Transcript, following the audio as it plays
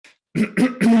Oh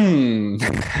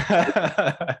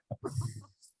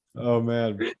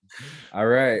man. All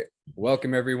right.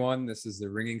 Welcome everyone. This is the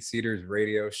Ringing Cedars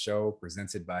radio show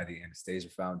presented by the Anastasia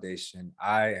Foundation.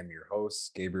 I am your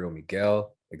host, Gabriel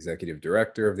Miguel, Executive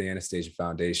Director of the Anastasia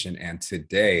Foundation. And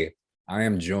today I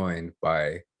am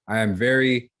I am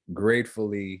very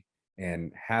gratefully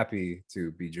and happy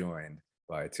to be joined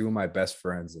by two of my best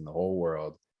friends in the whole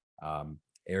world,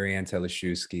 Ariane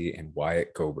Teleshewski and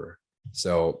Wyatt Gober.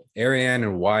 So Ariane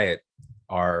and Wyatt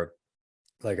are,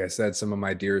 like I said, some of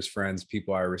my dearest friends,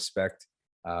 people I respect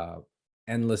uh,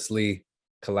 endlessly,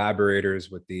 collaborators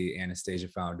with the Anastasia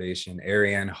Foundation.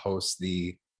 Ariane hosts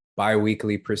the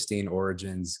bi-weekly Pristine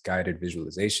Origins guided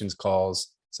visualizations calls.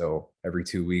 So every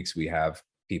 2 weeks we have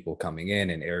people coming in,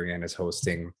 and Ariane is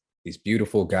hosting these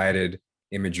beautiful guided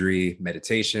imagery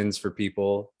meditations for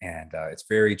people. And it's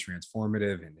very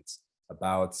transformative, and it's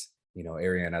about,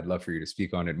 Ariane, I'd love for you to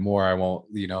speak on it more. I won't,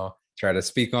 try to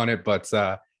speak on it, but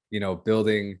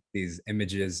building these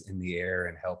images in the air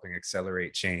and helping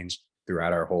accelerate change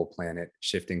throughout our whole planet,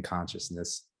 shifting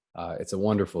consciousness. It's a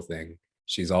wonderful thing.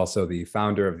 She's also the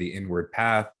founder of the Inward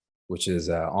Path, which is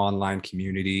an online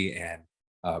community and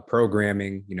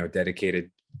programming,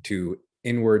 dedicated to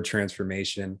inward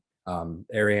transformation.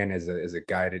 Ariane is a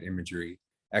guided imagery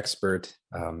expert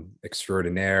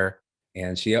extraordinaire,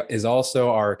 and she is also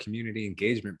our community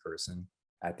engagement person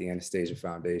at the Anastasia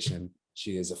Foundation.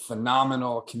 She is a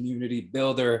phenomenal community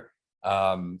builder,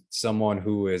 someone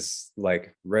who is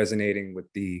like resonating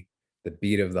with the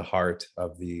beat of the heart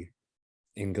of the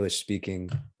English speaking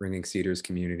Ringing Cedars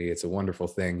community. It's a wonderful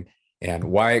thing. And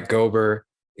Wyatt Gober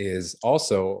is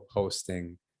also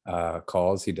hosting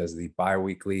calls. He does the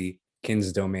bi-weekly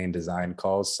Kins domain design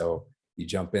calls. So you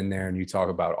jump in there and you talk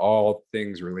about all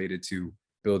things related to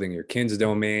building your Kins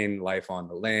domain, life on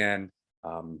the land,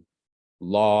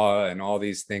 law, and all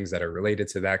these things that are related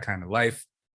to that kind of life.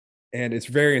 And it's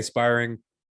very inspiring.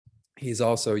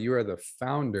 You are the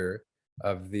founder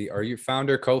of are you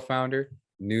founder, co-founder,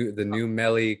 the new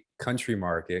Melly Country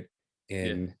Market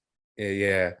in,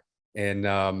 yeah,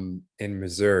 in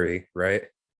Missouri, right?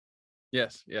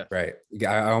 Yes. Right.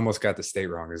 I almost got the state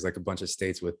wrong. There's like a bunch of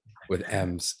states with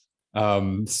M's.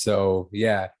 So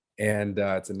yeah, and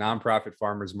it's a nonprofit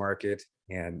farmers market.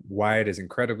 And Wyatt is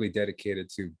incredibly dedicated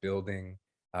to building,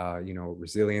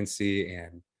 resiliency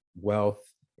and wealth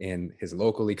in his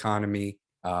local economy.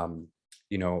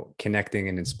 Connecting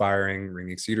and inspiring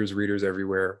Ringing Cedars readers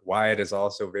everywhere. Wyatt is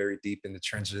also very deep in the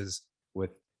trenches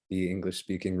with the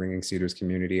English-speaking Ringing Cedars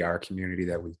community, our community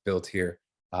that we've built here,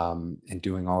 and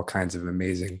doing all kinds of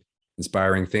amazing,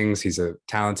 inspiring things. He's a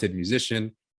talented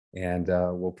musician, and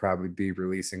we'll probably be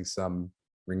releasing some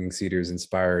Ringing Cedars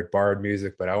inspired bard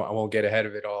music, but I won't get ahead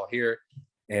of it all here.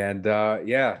 And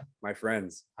yeah, my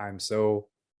friends, I'm so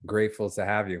grateful to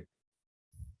have you.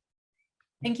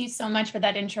 Thank you so much for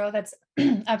that intro. That's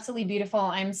absolutely beautiful.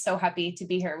 I'm so happy to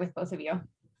be here with both of you.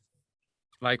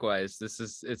 Likewise,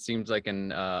 it seems like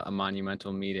a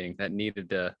monumental meeting that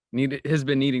has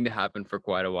been needing to happen for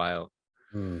quite a while.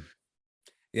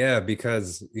 Yeah,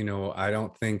 because I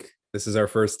don't think this is our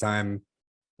first time.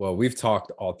 Well, we've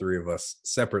talked, all three of us,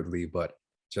 separately, but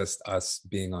just us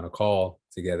being on a call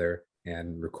together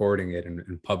and recording it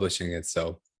and publishing it.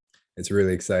 So it's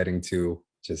really exciting to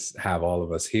just have all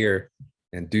of us here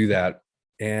and do that.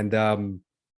 And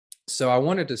so I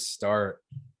wanted to start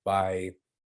by,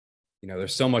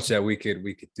 there's so much that we could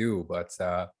do, but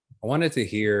I wanted to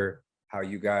hear how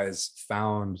you guys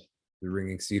found the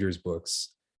Ringing Cedars books,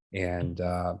 and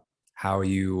how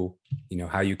you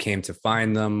came to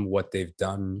find them, what they've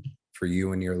done for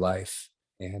you in your life.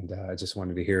 And I just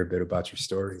wanted to hear a bit about your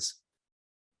stories.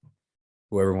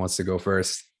 Whoever wants to go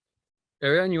first.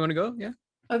 Ariane, you want to go? Yeah.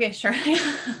 Okay, sure.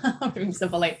 I'm so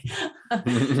polite.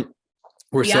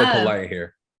 We're so polite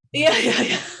here.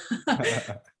 Yeah.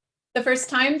 The first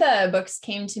time the books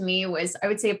came to me was, I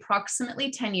would say, approximately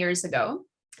 10 years ago,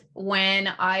 when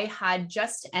I had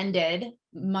just ended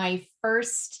my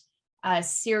first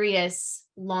serious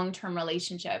long-term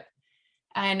relationship.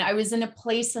 And I was in a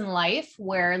place in life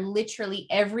where literally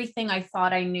everything I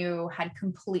thought I knew had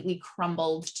completely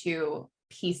crumbled to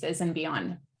pieces and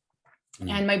beyond.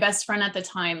 And my best friend at the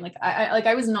time,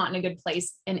 I was not in a good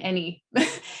place in any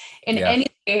any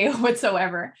way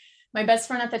whatsoever. My best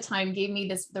friend at the time gave me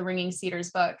the Ringing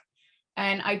Cedars book,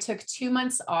 and I took 2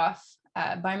 months off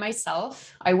by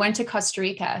myself. I went to Costa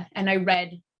Rica and I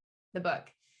read the book,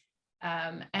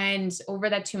 and over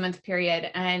that 2-month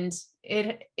period, and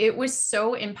it was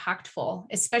so impactful,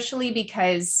 especially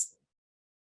because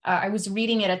I was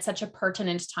reading it at such a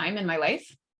pertinent time in my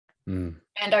life.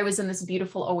 And I was in this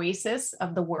beautiful oasis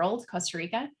of the world, Costa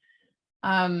Rica.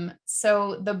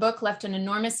 So the book left an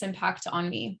enormous impact on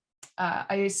me.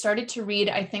 I started to read,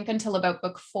 I think, until about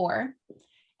book 4.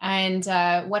 And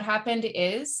what happened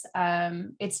is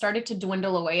it started to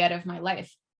dwindle away out of my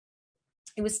life.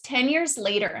 It was 10 years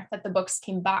later that the books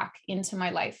came back into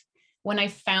my life, when I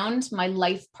found my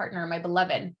life partner, my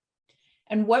beloved.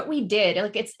 And what we did,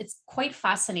 like, it's quite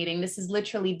fascinating. This is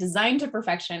literally designed to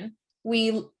perfection.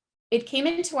 It came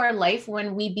into our life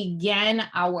when we began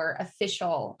our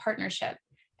official partnership.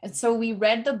 And so we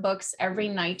read the books every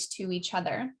night to each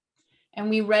other. And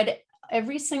we read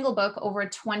every single book over a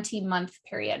 20-month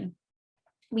period.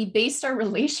 We based our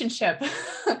relationship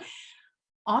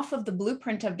off of the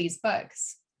blueprint of these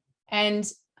books. And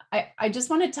I just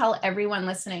want to tell everyone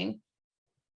listening,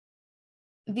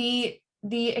 the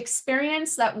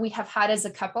experience that we have had as a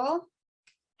couple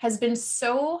has been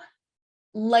so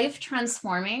life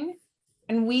transforming.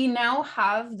 And we now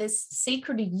have this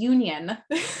sacred union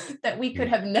that we could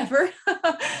have never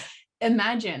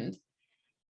imagined.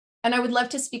 And I would love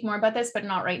to speak more about this, but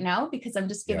not right now, because I'm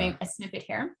just giving a snippet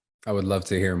here. I would love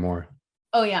to hear more.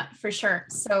 Oh yeah, for sure.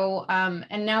 So,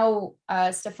 and now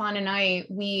Stefan and I,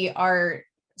 we are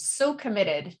so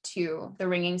committed to the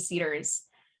Ringing Cedars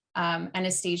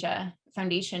Anastasia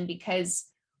Foundation, because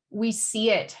we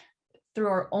see it through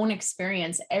our own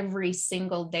experience every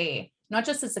single day, not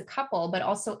just as a couple, but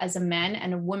also as a man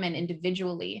and a woman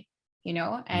individually, you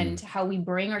know, and how we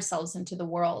bring ourselves into the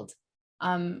world.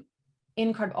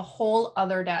 Incredible, a whole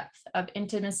other depth of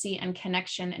intimacy and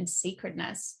connection and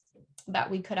sacredness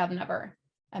that we could have never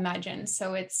imagined.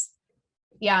 So it's,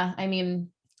 yeah, I mean,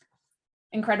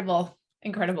 incredible.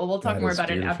 We'll talk more about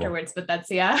it afterwards, but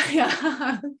that's,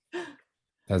 yeah.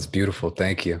 That's beautiful.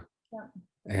 Thank you.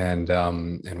 Yeah.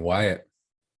 And Wyatt.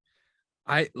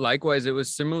 I likewise, it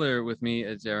was similar with me,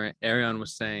 as Ariane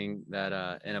was saying,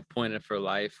 that in a point of her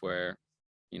life where,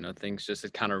 you know, things just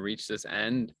had kind of reached this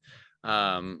end.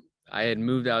 I had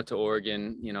moved out to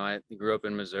Oregon. You know, I grew up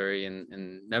in Missouri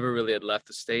and never really had left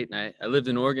the state. And I lived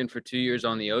in Oregon for 2 years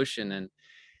on the ocean, and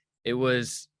it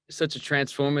was such a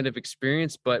transformative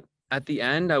experience. But at the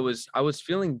end, I was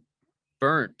feeling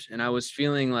burnt, and I was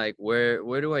feeling like,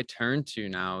 where do I turn to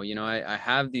now? You know, I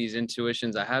have these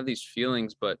intuitions, I have these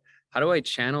feelings, but how do I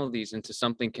channel these into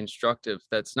something constructive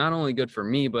that's not only good for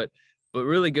me, but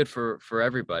really good for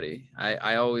everybody?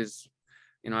 I always,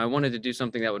 you know, I wanted to do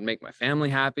something that would make my family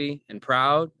happy and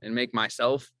proud, and make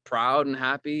myself proud and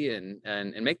happy,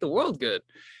 and make the world good.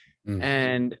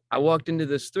 And I walked into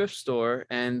this thrift store,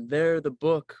 and there the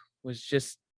book was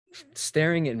just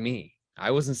staring at me.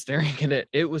 I wasn't staring at it.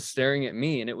 It was staring at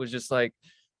me. And it was just like,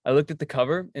 I looked at the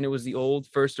cover, and it was the old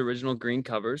first original green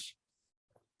covers.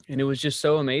 And it was just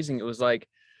so amazing. It was like,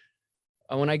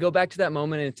 when I go back to that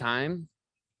moment in time,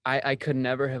 I could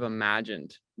never have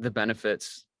imagined the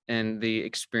benefits and the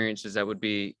experiences that would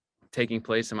be taking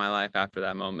place in my life after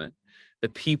that moment. The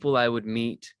people I would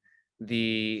meet,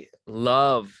 the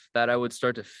love that I would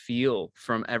start to feel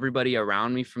from everybody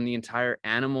around me, from the entire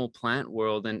animal plant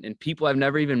world, and people I've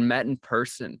never even met in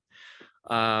person.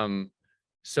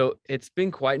 So it's been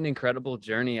quite an incredible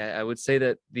journey. I would say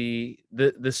that the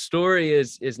story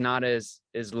is not as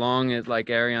long as like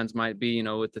Ariane's might be, you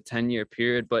know, with the 10-year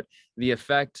period, but the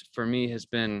effect for me has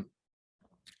been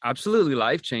absolutely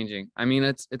life-changing. I mean,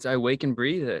 it's I wake and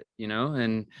breathe it, you know,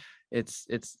 and it's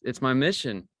my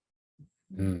mission.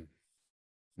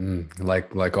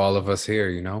 Like all of us here,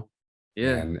 you know.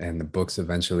 Yeah. And the books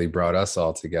eventually brought us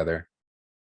all together.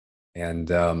 And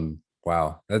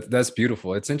wow, that's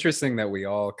beautiful. It's interesting that we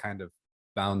all kind of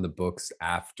found the books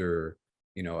after,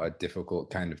 you know, a difficult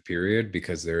kind of period,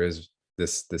 because there is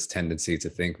this tendency to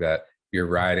think that you're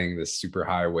riding this super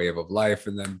high wave of life,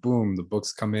 and then boom, the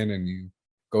books come in and you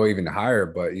go even higher.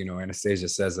 But, you know, Anastasia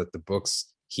says that the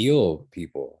books heal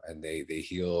people, and they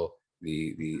heal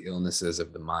the illnesses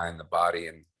of the mind, the body,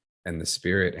 and the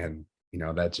spirit. And, you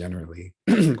know, that generally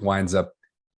winds up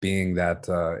being that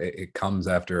it comes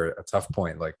after a tough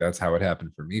point. Like, that's how it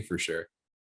happened for me, for sure.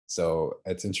 So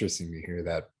it's interesting to hear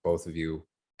that both of you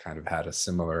kind of had a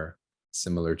similar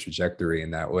trajectory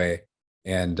in that way.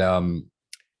 And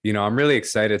you know, I'm really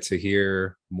excited to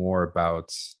hear more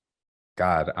about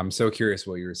God. I'm so curious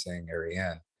what you were saying,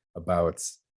 Ariane, about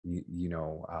you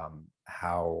know,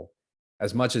 how,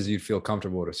 as much as you'd feel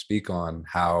comfortable to speak on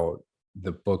how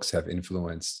the books have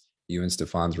influenced you and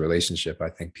Stefan's relationship. I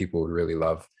think people would really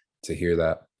love to hear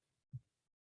that.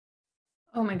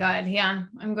 Oh my God. Yeah.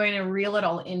 I'm going to reel it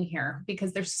all in here,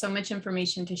 because there's so much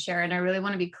information to share. And I really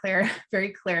want to be clear, very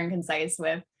clear and concise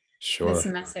with this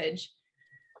message.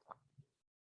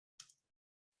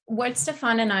 What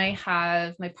Stefan and I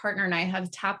have, my partner and I have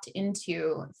tapped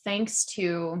into, thanks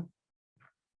to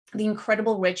the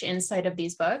incredible rich insight of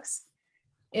these books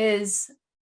is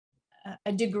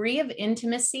a degree of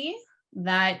intimacy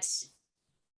that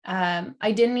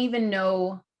I didn't even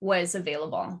know was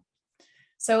available.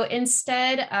 So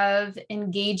instead of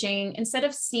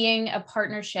seeing a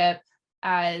partnership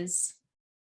as,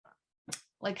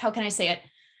 like, how can I say it?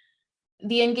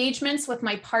 The engagements with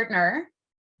my partner,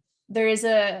 there's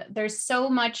so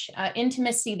much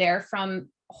intimacy there from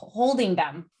holding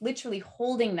them, literally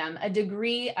holding them, a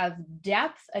degree of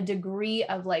depth, a degree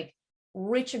of like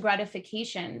rich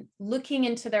gratification, looking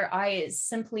into their eyes,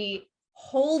 simply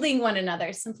holding one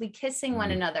another, simply kissing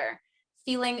one another,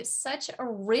 feeling such a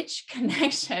rich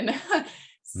connection,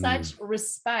 such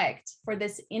respect for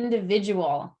this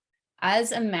individual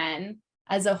as a man,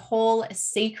 as a whole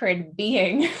sacred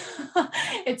being.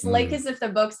 It's like as if the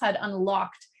books had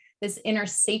unlocked this inner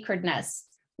sacredness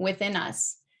within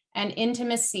us. And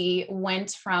intimacy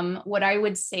went from what I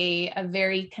would say a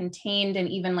very contained and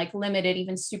even like limited,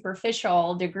 even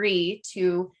superficial degree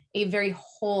to a very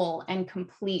whole and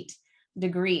complete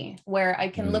degree where I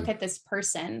can look at this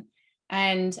person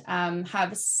and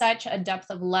have such a depth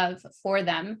of love for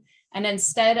them. And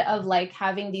instead of like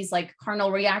having these like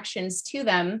carnal reactions to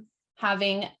them,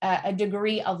 having a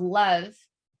degree of love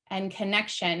and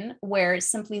connection where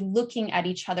simply looking at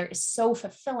each other is so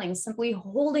fulfilling. Simply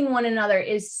holding one another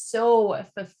is so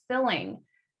fulfilling.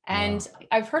 And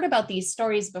I've heard about these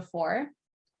stories before.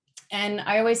 And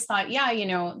I always thought, yeah, you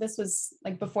know, this was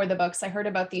like before the books, I heard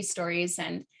about these stories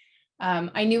and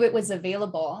I knew it was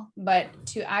available, but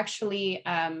to actually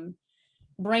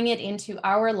bring it into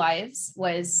our lives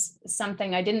was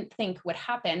something I didn't think would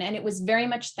happen. And it was very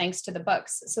much thanks to the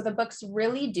books. So the books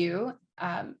really do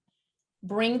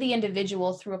bring the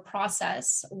individual through a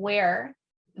process where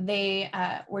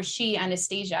she,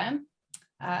 Anastasia,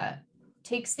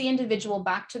 takes the individual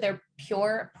back to their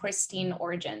pure, pristine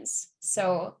origins.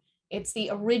 So it's the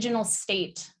original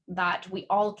state that we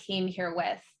all came here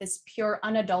with, this pure,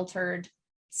 unadulterated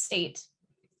state.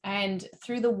 And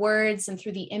through the words and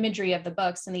through the imagery of the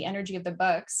books and the energy of the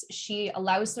books, she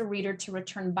allows the reader to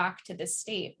return back to this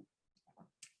state.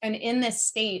 And in this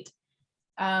state,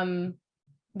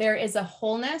 there is a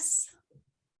wholeness.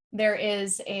 There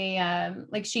is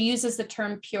like she uses the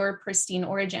term pure, pristine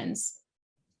origins.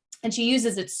 And she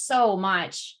uses it so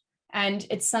much. And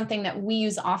it's something that we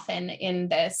use often in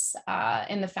this,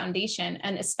 in the foundation,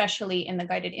 and especially in the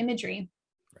guided imagery.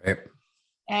 Right.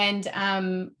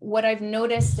 And what I've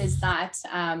noticed is that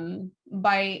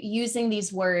by using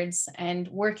these words and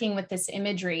working with this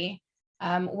imagery,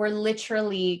 we're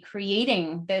literally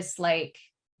creating this like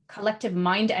collective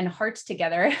mind and heart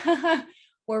together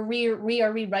where we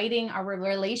are rewriting our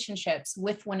relationships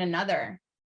with one another.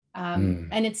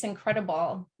 And it's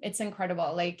incredible. It's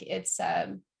incredible. Like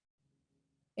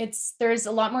there's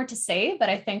a lot more to say, but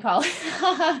I think I'll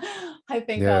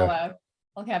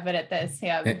I'll have it at this.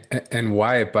 Yeah. And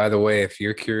Wyatt, by the way, if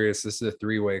you're curious, this is a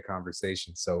 3-way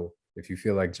conversation. So if you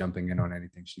feel like jumping in on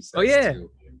anything she says,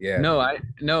 too. Yeah.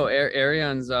 No,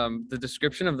 Ariane's the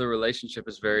description of the relationship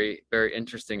is very, very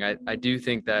interesting. I do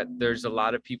think that there's a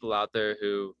lot of people out there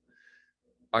who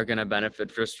are going to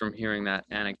benefit just from hearing that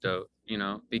anecdote, you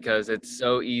know, because it's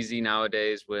so easy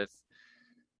nowadays with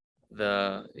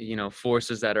the, you know,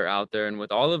 forces that are out there and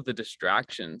with all of the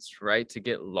distractions, right, to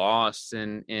get lost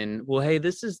in well, hey,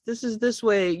 this is this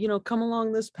way, you know, come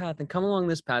along this path and come along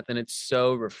this path. And it's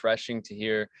so refreshing to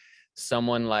hear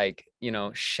someone like, you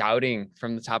know, shouting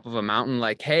from the top of a mountain,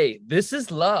 like, hey, this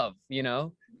is love, you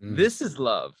know, this is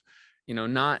love, you know,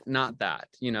 not that,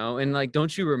 you know, and like,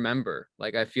 don't you remember?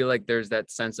 Like, I feel like there's that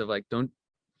sense of like,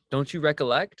 don't you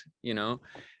recollect, you know?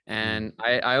 And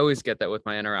I always get that with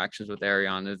my interactions with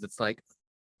Ariane, is it's like,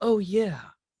 oh yeah.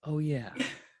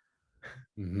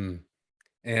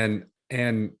 And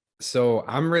so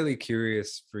I'm really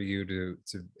curious for you to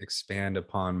expand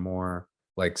upon more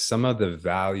like some of the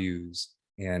values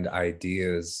and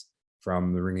ideas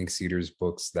from the Ringing Cedars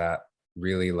books that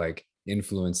really like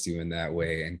influenced you in that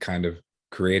way and kind of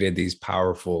created these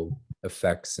powerful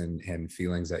effects and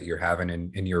feelings that you're having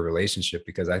in your relationship.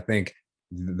 Because I think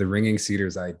the Ringing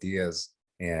Cedars ideas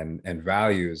and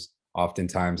values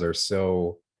oftentimes are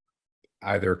so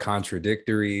either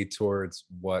contradictory towards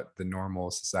what the normal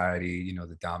society, you know,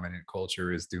 the dominant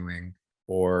culture is doing,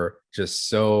 or just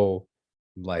so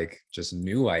like just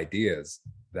new ideas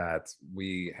that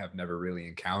we have never really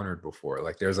encountered before.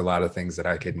 Like there's a lot of things that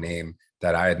I could name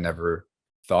that I had never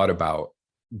thought about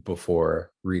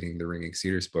before reading the Ringing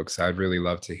Cedars books. So I'd really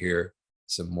love to hear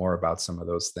some more about some of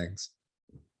those things.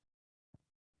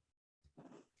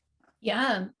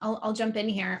 Yeah, I'll jump in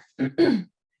here. You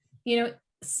know,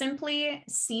 simply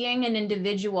seeing an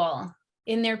individual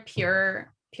in their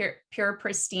pure,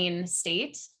 pristine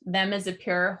state, them as a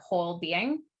pure whole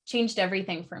being, changed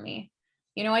everything for me.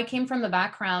 You know, I came from a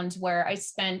background where I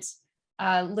spent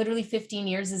literally 15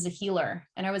 years as a healer.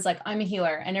 And I was like, I'm a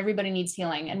healer and everybody needs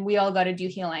healing and we all got to do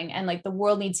healing. And like the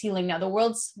world needs healing now. The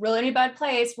world's really in a bad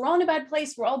place. We're all in a bad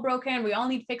place. We're all broken. We all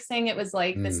need fixing. It was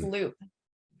like this loop,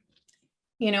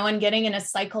 you know, and getting in a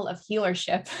cycle of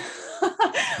healership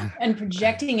and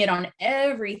projecting it on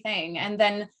everything. And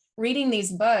then reading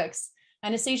these books,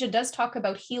 Anastasia does talk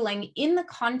about healing in the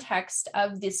context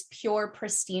of this pure,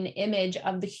 pristine image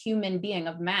of the human being,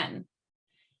 of man.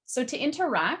 So to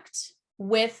interact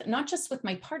with, not just with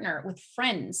my partner, with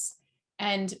friends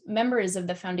and members of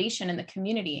the foundation and the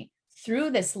community through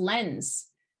this lens,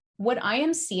 what I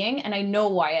am seeing, and I know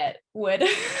Wyatt would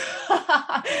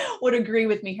would agree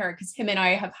with me here, because him and I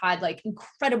have had like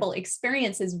incredible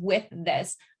experiences with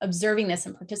this, observing this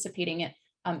and participating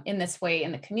in this way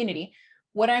in the community.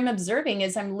 What I'm observing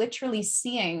is I'm literally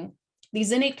seeing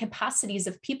these innate capacities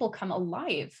of people come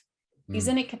alive, these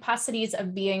innate capacities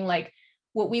of being like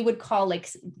what we would call like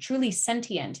truly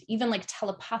sentient, even like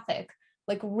telepathic,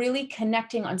 like really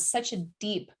connecting on such a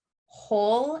deep,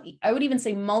 whole, I would even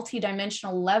say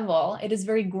multi-dimensional level. It is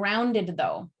very grounded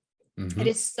though. It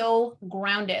is so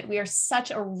grounded. We are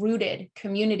such a rooted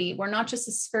community. We're not just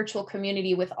a spiritual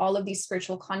community with all of these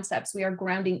spiritual concepts. We are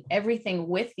grounding everything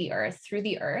with the earth, through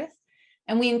the earth.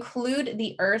 And we include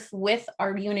the earth with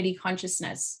our unity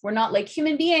consciousness. We're not like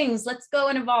human beings, let's go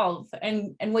and evolve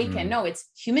and awaken. No, it's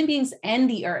human beings and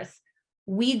the earth.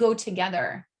 We go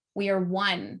together. We are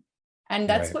one. And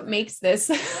that's what makes this,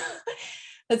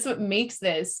 that's what makes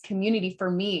this community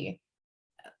for me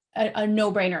a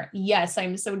no-brainer. Yes,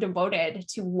 I'm so devoted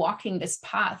to walking this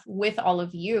path with all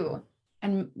of you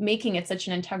and making it such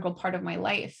an integral part of my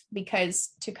life.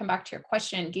 Because to come back to your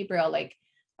question, Gabriel, like,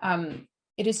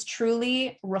 it is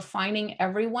truly refining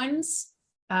everyone's,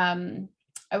 I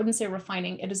wouldn't say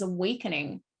refining, it is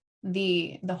awakening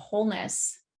the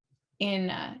wholeness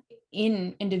in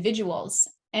individuals.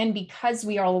 And because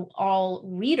we are all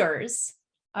readers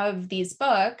of these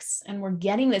books and we're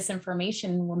getting this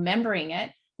information, remembering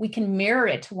it, we can mirror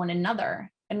it to one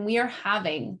another. And we are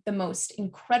having the most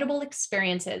incredible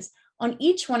experiences on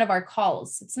each one of our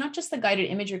calls. It's not just the guided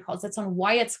imagery calls, it's on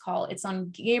Wyatt's call, it's on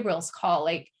Gabriel's call.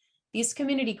 Like these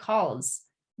community calls,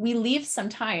 we leave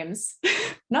sometimes,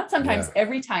 not sometimes,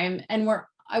 every time. And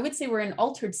I would say we're in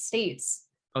altered states.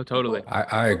 Oh, totally.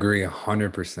 I agree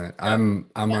 100%. I'm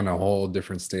on a whole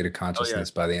different state of consciousness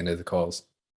by the end of the calls.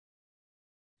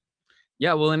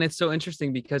 Yeah, well, and it's so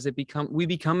interesting because we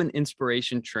become an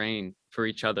inspiration train for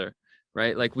each other,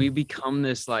 right? Like we become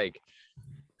this like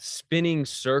spinning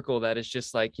circle that is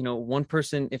just like, you know, one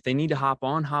person, if they need to hop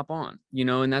on, you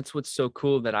know. And that's what's so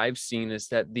cool that I've seen, is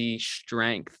that the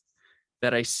strength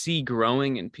that I see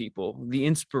growing in people, the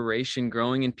inspiration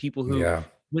growing in people who,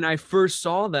 when I first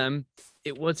saw them,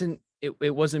 it wasn't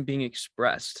being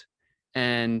expressed.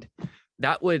 And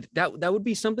that would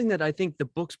be something that I think the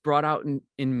books brought out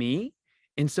in me.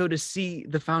 And so to see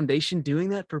the foundation doing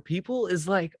that for people is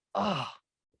like, oh,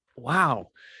 wow,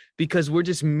 because we're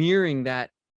just mirroring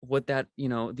what that, you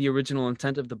know, the original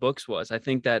intent of the books was. I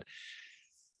think that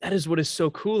is what is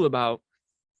so cool about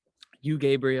you,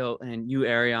 Gabriel, and you,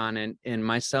 Ariane, and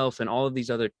myself, and all of these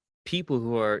other people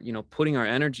who are, you know, putting our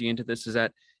energy into this, is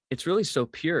that it's really so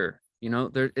pure. You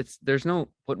know, there's no,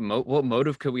 what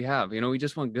motive could we have? You know, we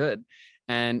just want good.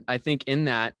 And I think in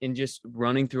just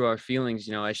running through our feelings,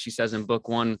 you know, as she says in book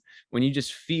 1, when you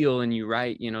just feel and you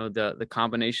write, you know, the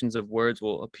combinations of words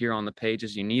will appear on the page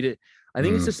as you need it. I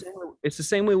think it's the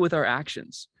same way with our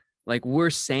actions. Like we're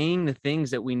saying the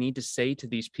things that we need to say to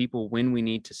these people when we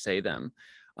need to say them.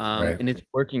 And it's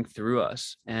working through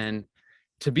us. And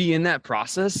to be in that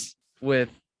process with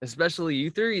especially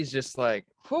you three is just like,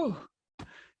 whew.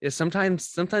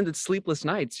 Sometimes it's sleepless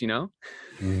nights, you know?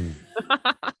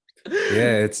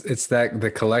 Yeah, it's that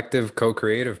the collective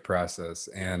co-creative process.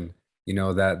 And you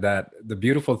know, that the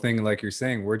beautiful thing, like you're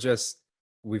saying,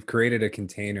 we've created a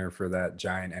container for that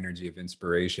giant energy of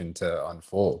inspiration to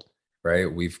unfold,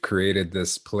 right? We've created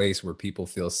this place where people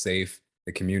feel safe,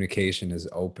 the communication is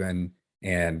open,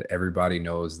 and everybody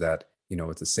knows that, you know,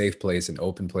 it's a safe place, an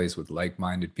open place with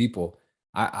like-minded people.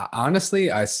 I honestly,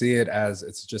 I see it as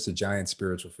it's just a giant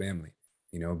spiritual family,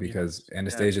 you know, because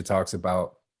Anastasia talks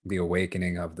about the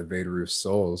awakening of the Vedaru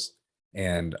souls,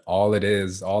 and all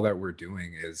that we're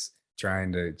doing is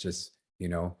trying to just, you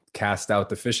know, cast out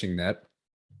the fishing net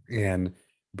and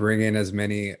bring in as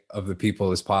many of the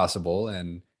people as possible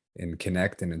and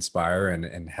connect and inspire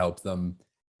and help them,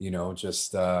 you know,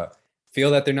 just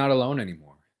feel that they're not alone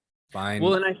anymore. Find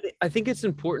Well, and I think it's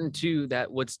important too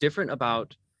that what's different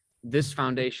about this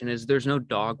foundation is there's no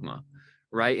dogma,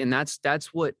 right? And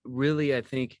that's what really I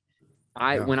think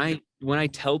yeah, when I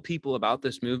tell people about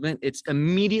this movement, it's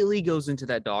immediately goes into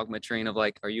that dogma train of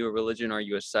like, are you a religion? Are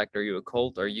you a sect? Are you a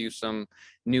cult? Are you some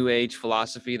new age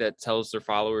philosophy that tells their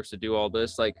followers to do all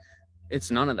this? Like, it's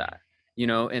none of that, you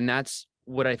know. And that's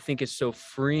what I think is so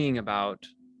freeing about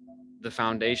the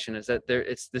foundation, is that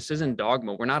this isn't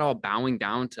dogma. We're not all bowing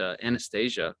down to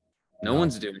Anastasia. No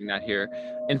one's doing that here.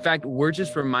 In fact, we're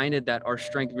just reminded that our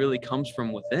strength really comes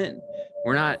from within.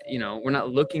 We're not, you know, we're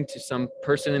not looking to some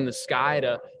person in the sky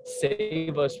to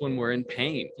save us when we're in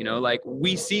pain. You know, like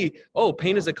we see, oh,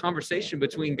 pain is a conversation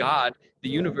between God, the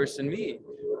universe, and me.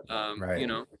 right. You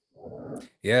know.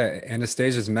 Yeah,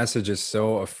 Anastasia's message is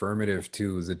so affirmative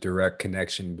too, the direct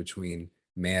connection between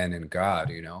man and God,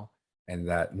 you know, and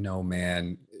that no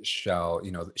man shall,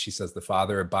 you know, she says the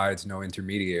Father abides no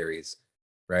intermediaries,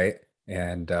 right?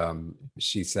 And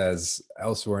she says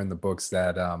elsewhere in the books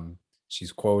that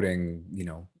she's quoting, you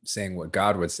know, saying what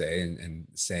God would say, and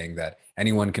saying that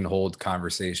anyone can hold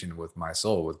conversation with my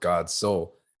soul, with God's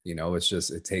soul. You know, it's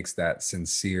just, it takes that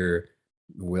sincere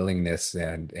willingness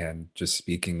and just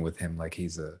speaking with him like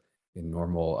he's a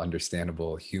normal,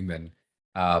 understandable human.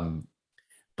 um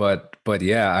but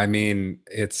yeah, I mean,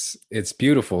 it's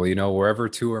beautiful, you know, wherever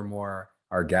two or more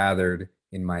are gathered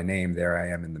in my name, there I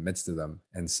am in the midst of them.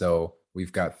 And so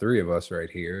we've got three of us right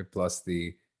here, plus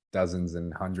the dozens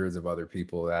and hundreds of other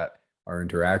people that are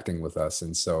interacting with us.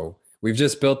 And so we've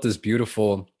just built this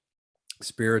beautiful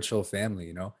spiritual family,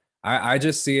 you know. I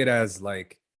just see it as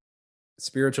like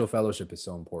spiritual fellowship is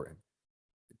so important.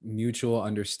 Mutual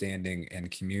understanding and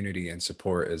community and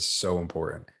support is so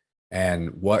important.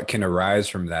 And what can arise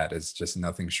from that is just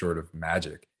nothing short of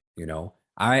magic, you know.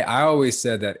 I always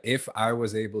said that if I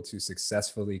was able to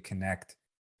successfully connect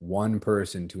one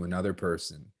person to another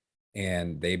person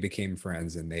and they became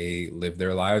friends and they lived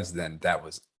their lives, then that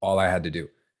was all I had to do.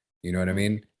 You know what I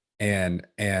mean? And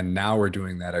now we're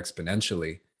doing that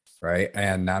exponentially, right?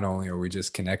 And not only are we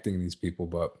just connecting these people,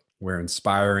 but we're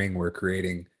inspiring, we're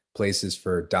creating places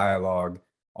for dialogue,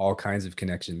 all kinds of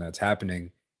connection that's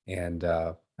happening. And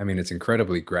I mean, it's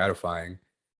incredibly gratifying,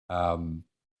 um,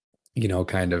 you know,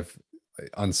 kind of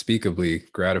unspeakably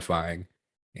gratifying.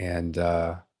 And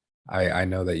I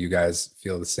know that you guys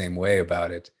feel the same way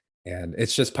about it. And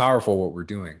it's just powerful what we're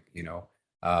doing, you know.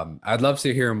 I'd love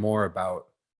to hear more about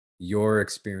your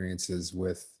experiences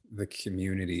with the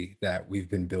community that we've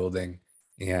been building,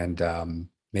 and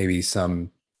maybe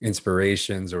some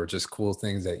inspirations or just cool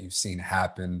things that you've seen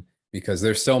happen, because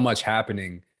there's so much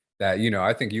happening that, you know,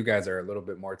 I think you guys are a little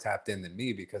bit more tapped in than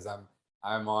me, because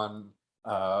I'm on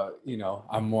you know,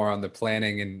 I'm more on the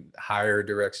planning and higher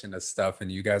direction of stuff,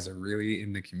 and you guys are really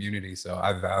in the community, so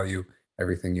I value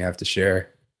everything you have to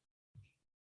share.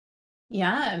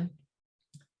 Yeah.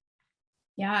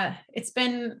 Yeah. It's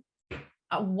been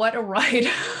what a ride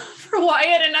for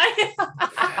Wyatt and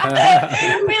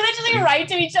I. We literally write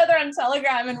to each other on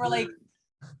Telegram and we're like,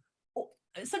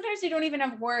 sometimes we don't even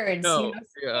have words. No,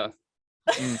 You know?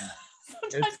 yeah.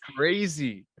 It's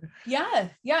crazy. Yeah.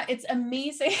 It's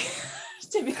amazing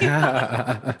to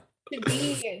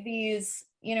be these,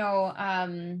 you know,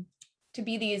 to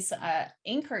be these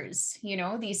anchors, you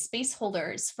know, these space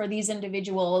holders for these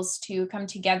individuals to come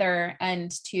together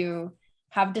and to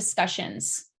have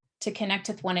discussions, to connect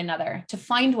with one another, to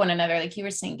find one another, like you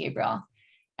were saying, Gabriel,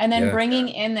 and then bringing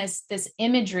in this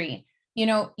imagery. You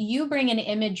know, you bring in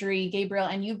imagery, Gabriel,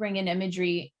 and you bring in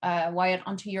imagery, Wyatt,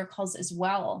 onto your calls as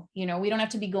well. You know, we don't have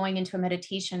to be going into a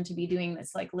meditation to be doing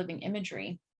this like living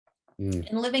imagery.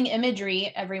 And living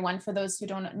imagery, everyone, for those who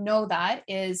don't know, that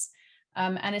is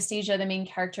Anastasia, the main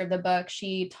character of the book.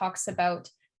 She talks about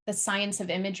the science of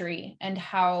imagery and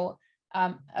how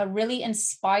a really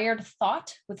inspired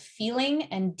thought with feeling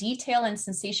and detail and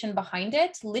sensation behind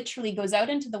it literally goes out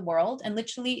into the world and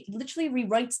literally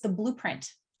rewrites the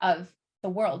blueprint of the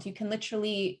world. You can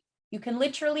literally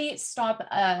stop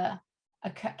a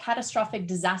catastrophic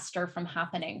disaster from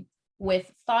happening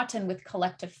with thought and with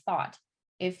collective thought.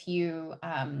 If you,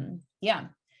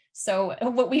 So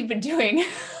what we've been doing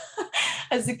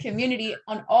as a community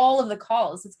on all of the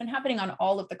calls, it's been happening on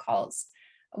all of the calls.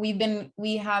 We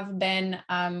have been,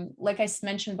 like I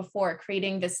mentioned before,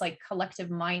 creating this like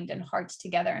collective mind and heart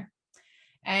together.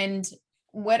 And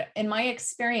what, in my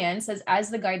experience as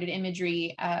the guided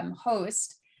imagery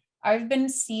host, I've been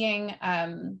seeing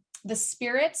the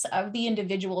spirits of the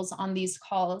individuals on these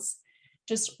calls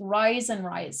just rise and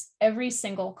rise every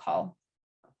single call.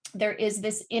 There is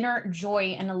this inner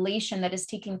joy and elation that is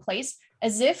taking place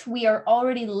as if we are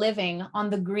already living on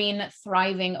the green,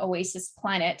 thriving oasis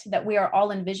planet that we are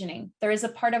all envisioning. There is a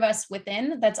part of us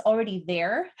within that's already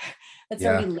there, that's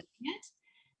already living it.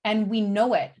 And we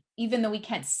know it, even though we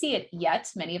can't see it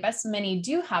yet. Many of us, many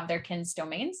do have their kin's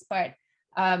domains, but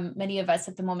many of us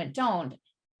at the moment don't.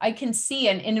 I can see,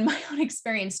 and in my own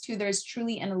experience too, there's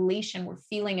truly an elation. We're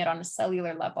feeling it on a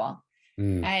cellular level.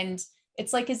 And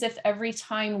it's like as if every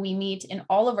time we meet in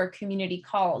all of our community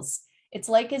calls, it's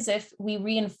like as if we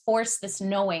reinforce this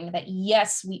knowing that,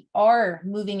 yes, we are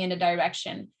moving in a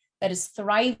direction that is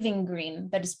thriving green,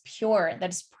 that is pure,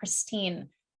 that is pristine,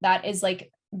 that is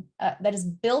like, that is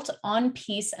built on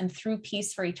peace and through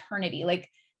peace for eternity. Like,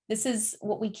 this is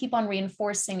what we keep on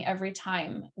reinforcing every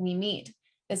time we meet.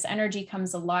 This energy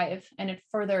comes alive and it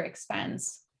further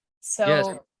expands. So Yes.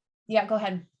 Yeah, go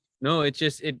ahead. No, I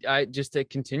just to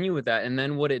continue with that. And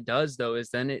then what it does though,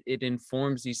 is then it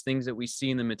informs these things that we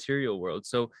see in the material world.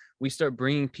 So we start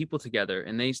bringing people together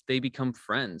and they become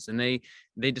friends, and they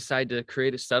decide to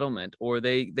create a settlement, or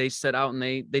they set out and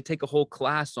they take a whole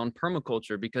class on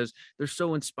permaculture because they're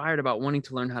so inspired about wanting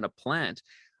to learn how to plant.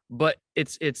 But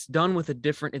it's done with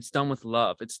it's done with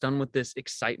love. It's done with this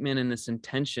excitement and this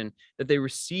intention that they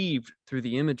received through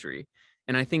the imagery.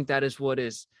 And I think that is what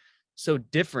is so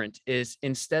different, is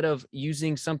instead of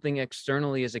using something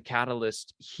externally as a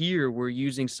catalyst, here we're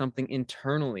using something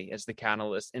internally as the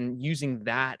catalyst and using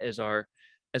that as our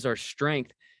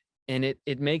strength. And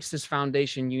it makes this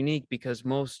foundation unique, because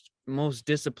most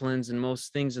disciplines and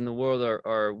most things in the world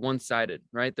are one-sided,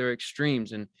 right? They're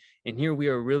extremes. And here we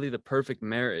are really the perfect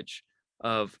marriage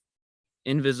of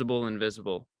invisible and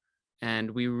visible.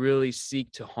 And we really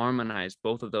seek to harmonize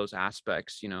both of those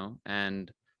aspects,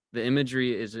 and the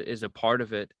imagery is a part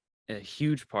of it, a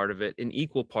huge part of it, an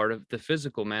equal part of the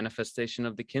physical manifestation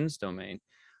of the kin's domain.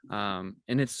 And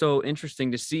it's so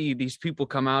interesting to see these people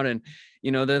come out and,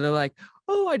 they're like,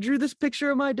 oh, I drew this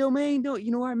picture of my domain.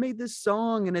 No, I made this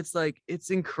song. And it's like, it's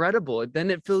incredible. Then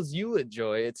it fills you with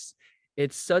joy.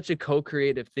 It's such a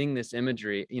co-creative thing, this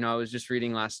imagery. I was just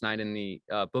reading last night in the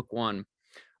book 1,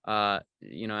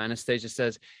 Anastasia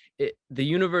says, the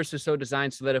universe is so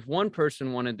designed so that if one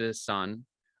person wanted the sun,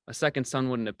 a second sun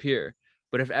wouldn't appear.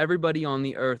 But if everybody on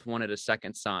the earth wanted a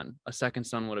second sun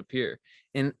would appear.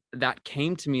 And that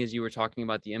came to me as you were talking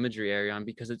about the imagery, Ariane,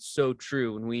 because it's so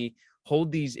true. When we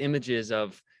hold these images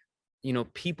of,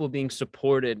 people being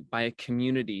supported by a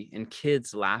community and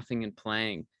kids laughing and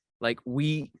playing, like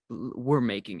we're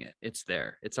making it. It's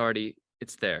there. It's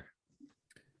there.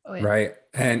 Oh, yeah. Right.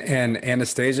 And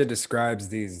Anastasia describes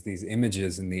these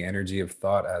images and the energy of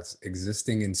thought as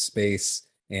existing in space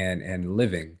and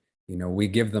living. We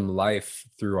give them life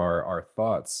through our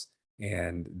thoughts,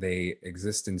 and they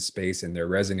exist in space and they're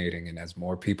resonating. And as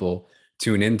more people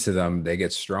tune into them, they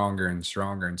get stronger and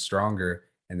stronger and stronger.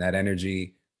 And that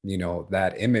energy,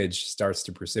 that image starts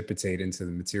to precipitate into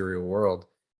the material world.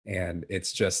 And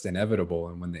it's just inevitable.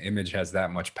 And when the image has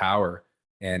that much power,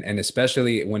 and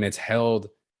especially when it's held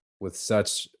with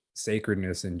such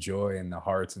sacredness and joy in the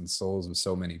hearts and souls of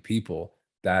so many people,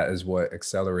 that is what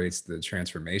accelerates the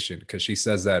transformation. Because she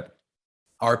says that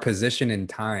our position in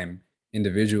time,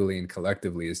 individually and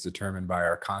collectively, is determined by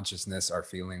our consciousness, our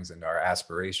feelings, and our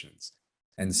aspirations.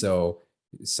 And so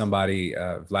somebody,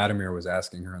 Vladimir was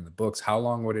asking her in the books, how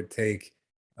long would it take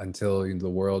until the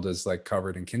world is like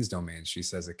covered in kin's domains? She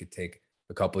says it could take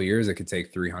a couple of years, it could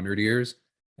take 300 years.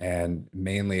 And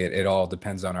mainly it all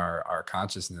depends on our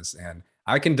consciousness. And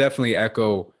I can definitely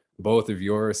echo both of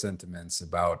your sentiments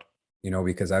about,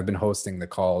 because I've been hosting the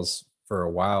calls for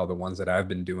a while, the ones that I've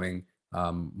been doing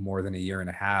more than a year and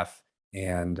a half.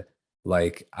 And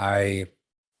like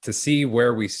to see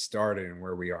where we started and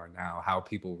where we are now, how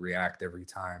people react every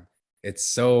time. It's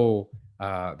so,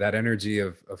 that energy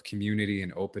of community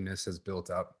and openness has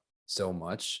built up so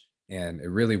much. And it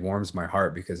really warms my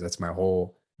heart, because that's my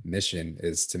whole mission,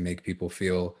 is to make people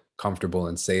feel comfortable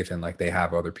and safe and like they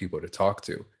have other people to talk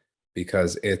to.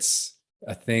 Because it's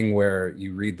a thing where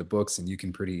you read the books and you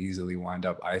can pretty easily wind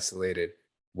up isolated,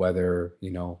 whether,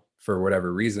 for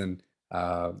whatever reason.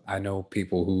 I know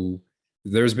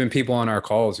there's been people on our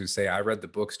calls who say, I read the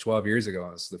books 12 years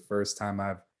ago. It's the first time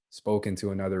I've spoken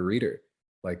to another reader.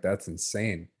 Like, that's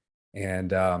insane. And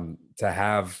to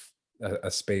have a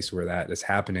space where that is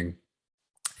happening.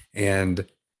 And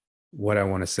what I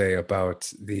want to say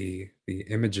about the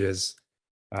images,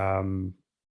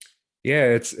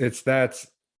 it's that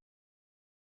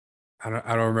I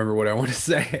don't remember what I want to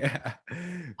say.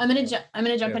 I'm gonna jump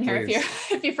in here please.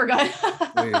 if you forgot.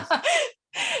 Please.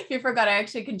 If you forgot, I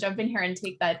actually can jump in here and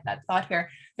take that thought here.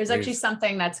 There's actually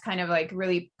something that's kind of like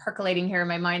really percolating here in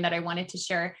my mind that I wanted to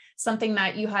share. Something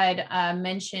that you had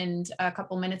mentioned a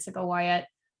couple minutes ago, Wyatt,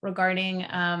 regarding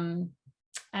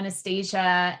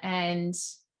Anastasia. And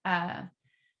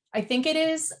I think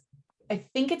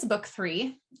it's book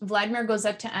 3. Vladimir goes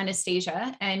up to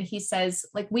Anastasia and he says,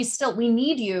 like, we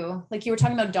need you. Like you were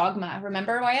talking about dogma.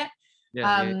 Remember, Wyatt?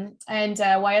 Yeah. And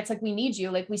Wyatt's like, we need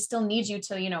you. Like, we still need you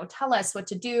to, tell us what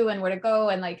to do and where to go.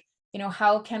 And like,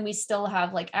 how can we still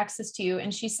have like access to you?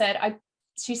 And she said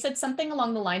something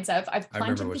along the lines of, I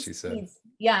remember what she said.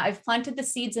 Yeah, I've planted the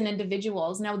seeds in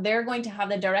individuals. Now they're going to have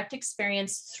the direct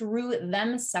experience through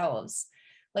themselves,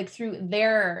 like through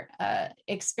their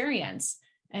experience.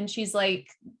 And she's like,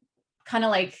 kind of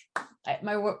like,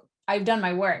 I've done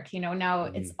my work, now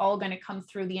it's all going to come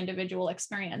through the individual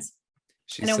experience.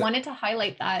 I wanted to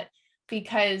highlight that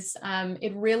because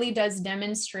it really does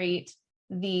demonstrate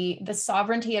the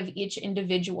sovereignty of each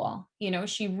individual.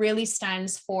 She really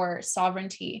stands for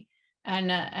sovereignty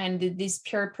and these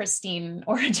pure, pristine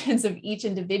origins of each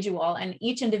individual, and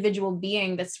each individual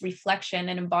being this reflection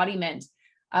and embodiment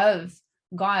of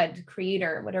God,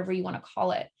 creator, whatever you want to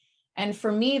call it. And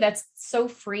for me, that's so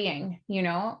freeing,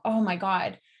 oh my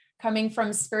God, coming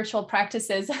from spiritual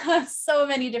practices, so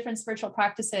many different spiritual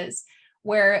practices,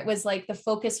 where it was like the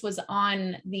focus was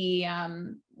on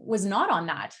was not on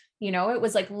that, it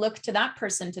was like, look to that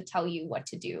person to tell you what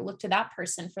to do, look to that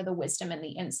person for the wisdom and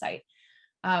the insight.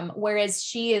 Whereas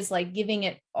she is like giving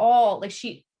it all, like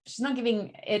she's not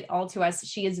giving it all to us.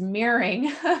 She is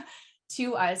mirroring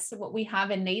to us what we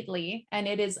have innately. And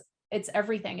it's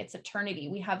everything. It's eternity.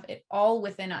 We have it all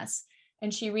within us.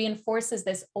 And she reinforces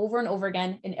this over and over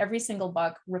again in every single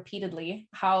book repeatedly,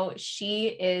 how she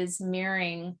is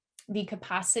mirroring the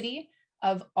capacity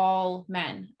of all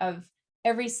men, of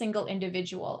every single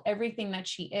individual, everything that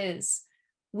she is,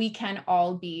 we can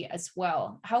all be as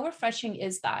well. How refreshing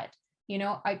is that?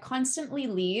 I constantly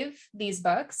leave these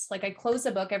books, like I close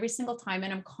a book every single time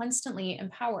and I'm constantly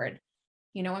empowered.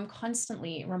 I'm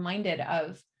constantly reminded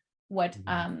of what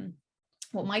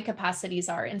my capacities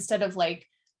are, instead of like,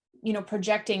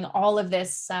 projecting all of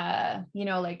this,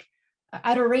 like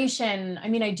adoration. I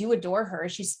mean, I do adore her.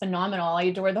 She's phenomenal. I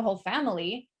adore the whole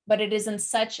family, but it is in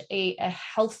such a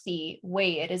healthy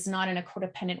way. It is not in a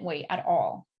codependent way at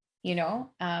all,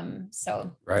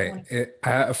 so. Right.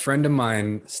 A friend of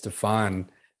mine, Stefan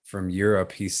from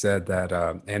Europe, he said that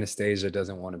Anastasia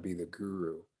doesn't want to be the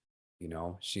guru.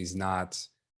 She's not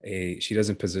she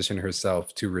doesn't position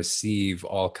herself to receive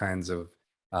all kinds of,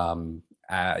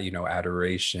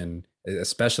 adoration,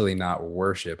 especially not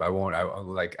worship.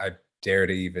 I dare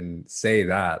to even say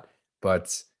that,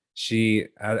 but she,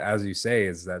 as you say,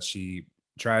 is that she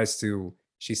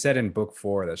said in book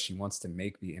 4 that she wants to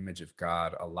make the image of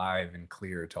God alive and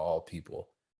clear to all people,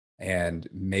 and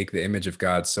make the image of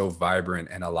God so vibrant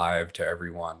and alive to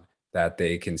everyone that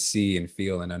they can see and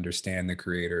feel and understand the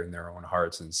creator in their own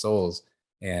hearts and souls,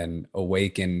 and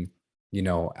awaken,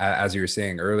 as you were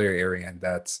saying earlier, Ariane,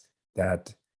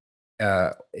 that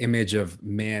image of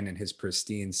man in his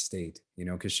pristine state,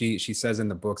 because she says in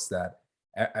the books that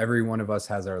every one of us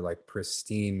has our like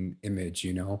pristine image,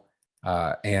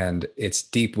 and it's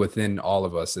deep within all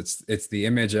of us. It's the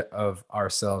image of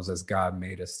ourselves as God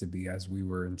made us to be, as we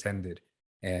were intended,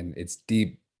 and it's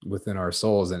deep within our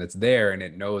souls, and it's there, and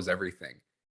it knows everything.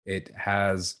 It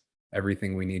has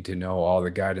everything we need to know, all the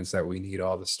guidance that we need,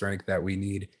 all the strength that we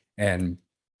need, and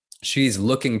she's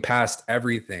looking past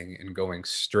everything and going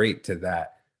straight to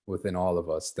that within all of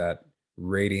us, that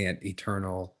radiant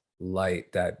eternal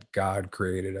light that God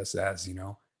created us as,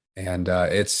 and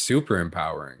it's super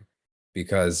empowering,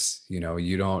 because you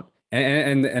don't,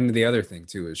 and the other thing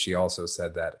too is she also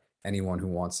said that anyone who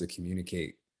wants to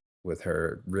communicate with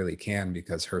her really can,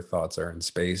 because her thoughts are in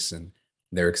space and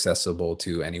they're accessible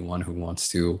to anyone who wants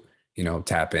to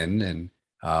tap in. And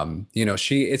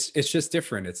it's just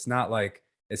different. It's not like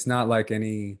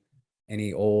any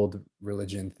old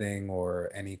religion thing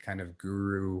or any kind of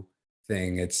guru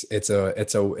thing. It's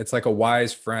like a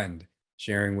wise friend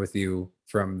sharing with you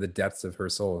from the depths of her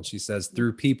soul. And she says,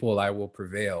 through people I will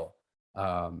prevail.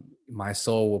 My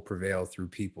soul will prevail through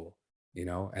people,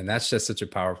 and that's just such a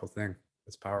powerful thing.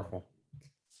 It's powerful.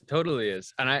 Totally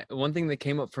is. And one thing that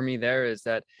came up for me there is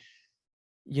that,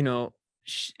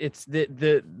 it's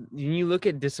when you look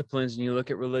at disciplines and you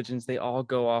look at religions, they all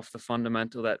go off the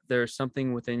fundamental that there's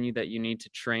something within you that you need to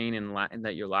train and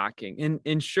that you're lacking.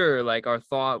 And sure, like our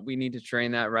thought, we need to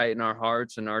train that right in our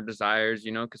hearts and our desires,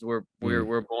 because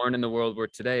we're born in the world we're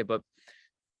today. But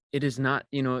it is not,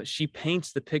 she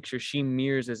paints the picture, she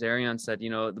mirrors, as Ariane said,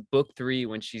 the book 3,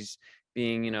 when she's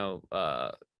being,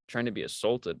 trying to be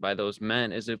assaulted by those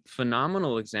men is a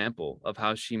phenomenal example of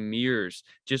how she mirrors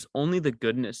just only the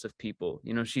goodness of people.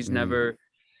 You know, she's never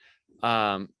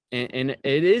and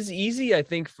it is easy, I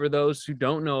think, for those who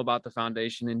don't know about the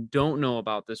foundation and don't know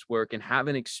about this work and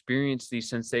haven't experienced these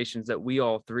sensations that we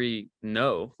all three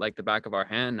know like the back of our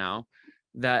hand now,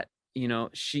 that, you know,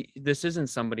 this isn't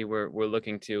somebody we're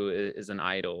looking to as an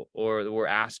idol, or we're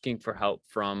asking for help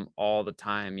from all the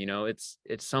time. You know, it's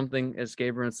something, as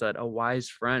Gabriel said, a wise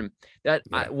friend that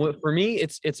for me,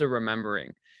 it's a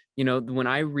remembering. You know, when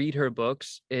I read her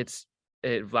books,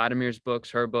 Vladimir's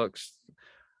books, her books,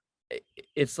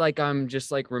 it's like I'm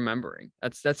just like remembering.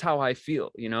 That's how I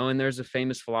feel, you know. And there's a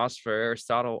famous philosopher,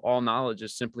 Aristotle, all knowledge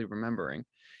is simply remembering.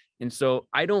 And so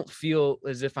I don't feel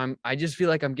as if I just feel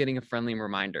like I'm getting a friendly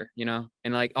reminder, you know,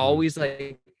 and like always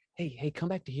like, hey, come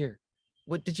back to here.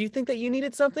 What, did you think that you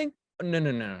needed something?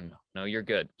 No, you're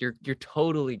good. You're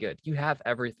totally good. You have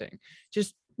everything.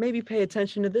 Just maybe pay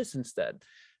attention to this instead.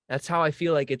 That's how I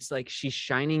feel like. It's like she's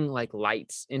shining like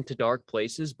lights into dark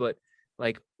places, but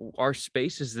like our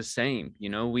space is the same. You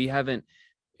know,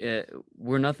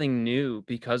 we're nothing new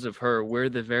because of her. We're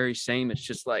the very same. It's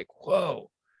just like, whoa,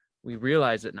 we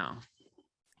realize it now.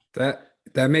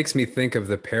 That makes me think of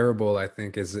the parable, I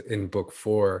think is in book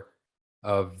 4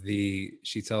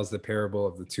 she tells the parable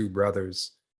of the two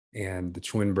brothers and the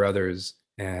twin brothers.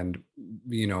 And,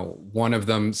 you know, one of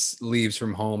them leaves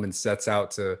from home and sets out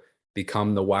to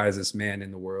become the wisest man in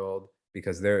the world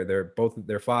because they're both,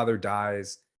 their father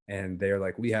dies and they're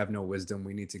like, we have no wisdom.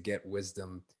 We need to get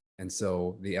wisdom. And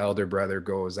so the elder brother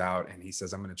goes out and he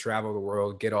says, I'm going to travel the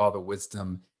world, get all the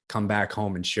wisdom, come back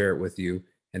home and share it with you.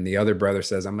 And the other brother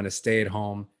says, I'm going to stay at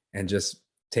home and just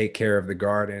take care of the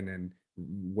garden and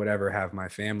whatever, have my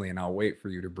family, and I'll wait for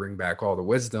you to bring back all the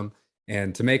wisdom.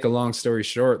 And to make a long story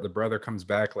short, the brother comes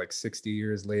back like 60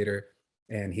 years later,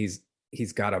 and he's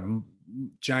got a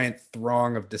giant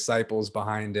throng of disciples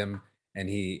behind him. And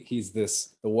he's the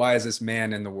wisest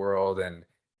man in the world. And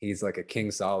he's like a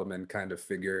King Solomon kind of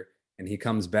figure. And he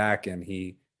comes back and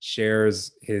he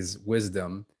shares his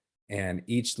wisdom. And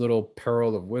each little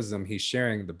pearl of wisdom he's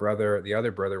sharing, the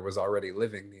other brother was already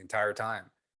living the entire time.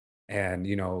 And,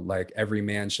 you know, like every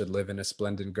man should live in a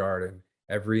splendid garden.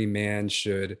 Every man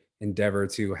should endeavor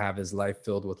to have his life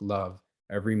filled with love.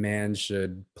 Every man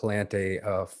should plant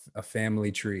a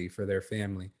family tree for their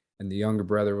family. And the younger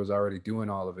brother was already doing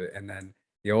all of it. And then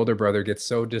the older brother gets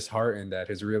so disheartened at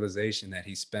his realization that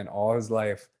he spent all his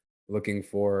life looking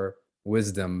for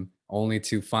wisdom only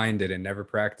to find it and never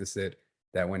practice it,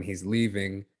 that when he's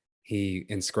leaving, he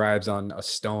inscribes on a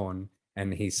stone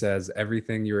and he says,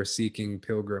 everything you are seeking,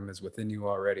 pilgrim, is within you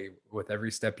already. With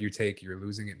every step you take, you're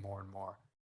losing it more and more,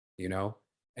 you know?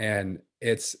 And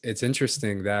it's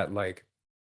interesting that, like,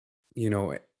 you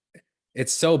know,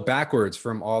 it's so backwards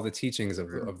from all the teachings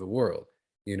of the world,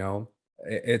 you know?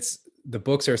 It's, the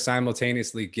books are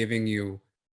simultaneously giving you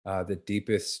the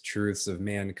deepest truths of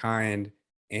mankind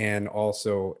and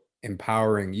also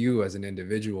empowering you as an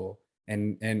individual,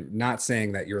 and not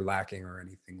saying that you're lacking or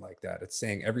anything like that. It's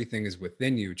saying everything is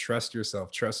within you. Trust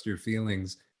yourself, trust your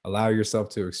feelings, allow yourself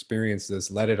to experience this,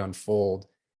 let it unfold.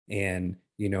 And,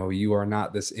 you know, you are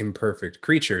not this imperfect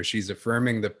creature. She's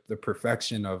affirming the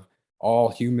perfection of all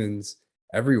humans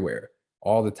everywhere,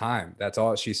 all the time. That's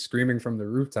all. She's screaming from the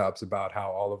rooftops about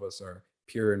how all of us are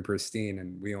pure and pristine,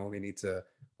 and we only need to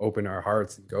open our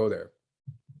hearts and go there.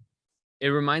 It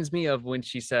reminds me of when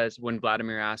she says, when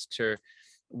Vladimir asks her,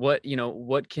 what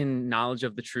can knowledge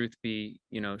of the truth be,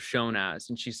 you know, shown as?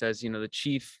 And she says, you know, the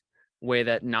chief way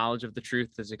that knowledge of the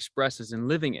truth is expressed is in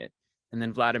living it. And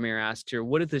then Vladimir asks her,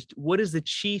 what is the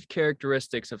chief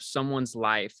characteristics of someone's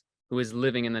life who is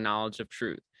living in the knowledge of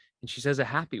truth? And she says, a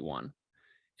happy one.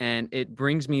 And it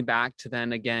brings me back to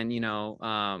then again, you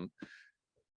know,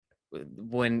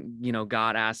 when, you know,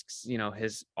 God asks, you know,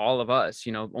 all of us,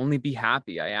 you know, only be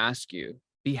happy. I ask you,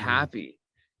 be happy.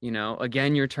 You know,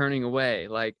 again, you're turning away,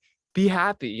 like, be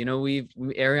happy. You know,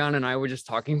 Ariane and I were just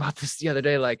talking about this the other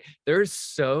day, like, there's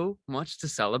so much to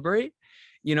celebrate,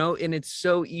 you know, and it's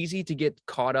so easy to get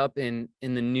caught up in the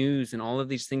news and all of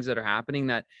these things that are happening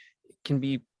that can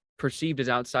be perceived as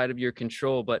outside of your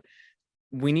control. But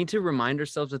we need to remind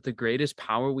ourselves that the greatest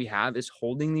power we have is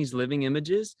holding these living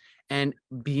images and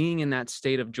being in that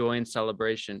state of joy and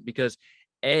celebration. Because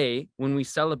when we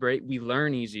celebrate, we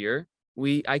learn easier.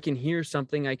 I can hear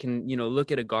something, I can, you know,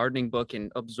 look at a gardening book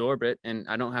and absorb it, and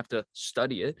I don't have to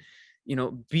study it. You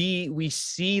know, we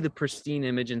see the pristine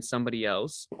image in somebody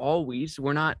else. Always,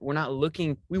 we're not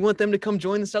looking, we want them to come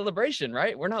join the celebration,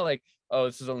 right? We're not like, oh,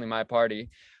 this is only my party.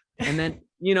 And then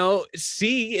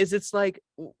see is it's like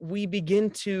we begin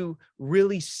to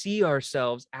really see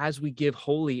ourselves as we give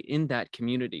wholly in that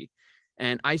community.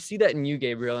 And I see that in you,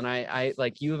 Gabriel. And I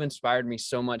like, you have inspired me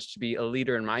so much to be a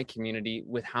leader in my community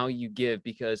with how you give,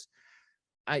 because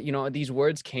these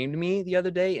words came to me the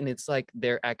other day, and it's like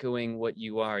they're echoing what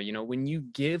you are. When you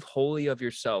give wholly of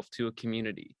yourself to a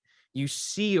community, you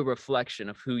see a reflection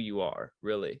of who you are,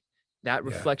 really. That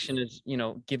reflection is,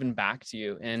 given back to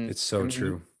you. And It's so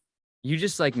true. You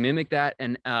just like mimic that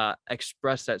and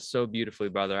express that so beautifully,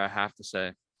 brother, I have to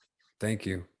say. Thank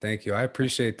you. I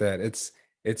appreciate that.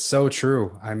 It's so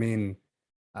true. I mean,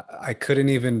 I couldn't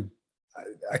even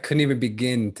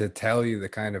begin to tell you the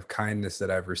kind of kindness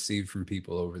that I've received from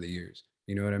people over the years.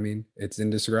 You know what I mean? It's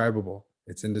indescribable.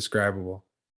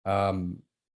 Um,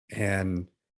 and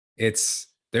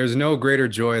there's no greater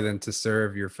joy than to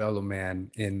serve your fellow man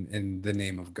in the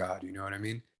name of God. You know what I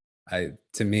mean?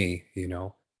 To me,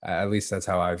 at least that's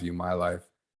how I view my life.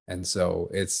 And so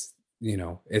it's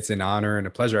an honor and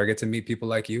a pleasure. I get to meet people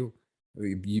like you,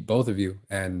 both of you,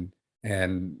 and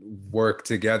work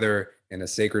together in a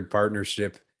sacred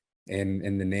partnership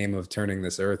in the name of turning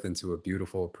this earth into a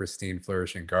beautiful, pristine,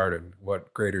 flourishing garden.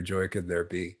 What greater joy could there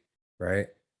be, right?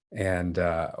 And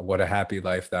what a happy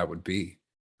life that would be,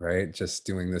 right? Just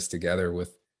doing this together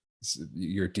with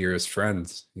your dearest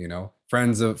friends,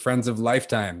 friends of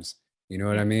lifetimes. You know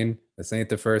what I mean? This ain't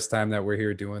the first time that we're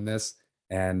here doing this,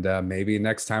 and maybe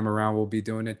next time around we'll be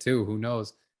doing it too. Who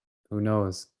knows?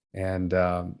 And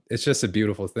it's just a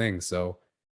beautiful thing. So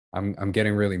I'm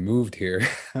getting really moved here.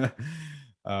 I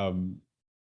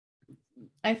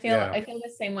feel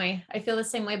the same way. I feel the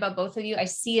same way about both of you. I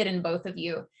see it in both of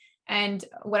you. And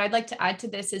what I'd like to add to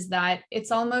this is that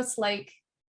it's almost like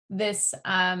this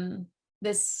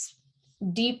this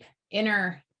deep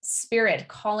inner spirit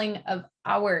calling of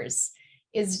ours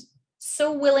is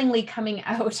so willingly coming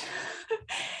out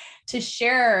to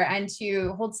share and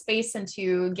to hold space and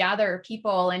to gather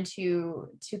people and to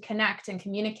connect and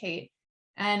communicate.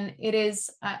 And it is,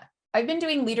 I've been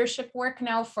doing leadership work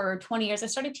now for 20 years. I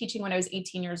started teaching when I was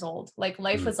 18 years old. Like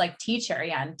life was like, teach,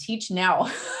 Ariane, teach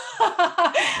now.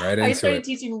 Right into I started it.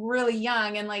 teaching really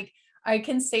young. And like, I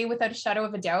can say without a shadow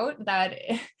of a doubt that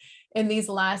in these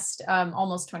last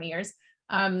almost 20 years,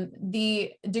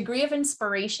 the degree of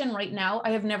inspiration right now,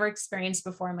 I have never experienced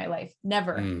before in my life.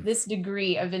 Never. This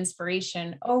degree of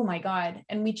inspiration. Oh my God.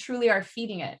 And we truly are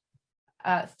feeding it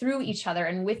through each other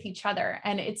and with each other.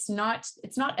 And it's not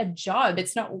a job.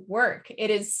 It's not work.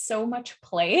 It is so much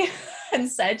play and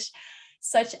such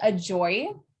a joy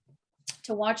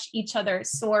to watch each other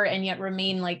soar and yet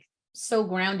remain like so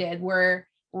grounded. We're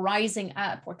rising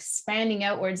up, we're expanding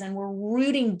outwards, and we're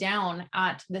rooting down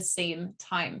at the same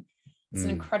time. It's an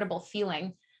incredible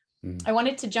feeling. I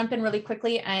wanted to jump in really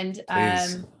quickly and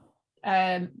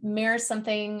mirror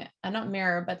something, not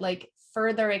mirror, but like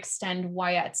further extend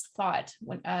Wyatt's thought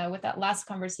with that last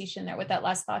conversation there, with that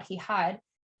last thought he had.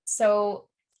 So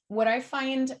what I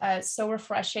find so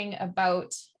refreshing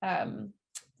about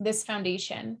this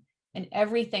foundation and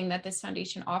everything that this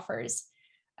foundation offers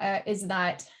is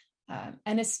that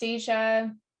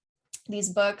Anastasia, these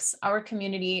books, our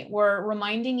community, we're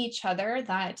reminding each other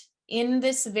that in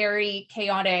this very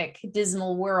chaotic,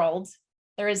 dismal world,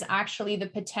 there is actually the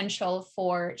potential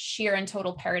for sheer and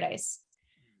total paradise.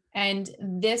 And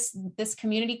this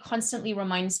community constantly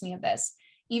reminds me of this.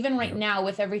 Even right now,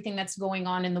 with everything that's going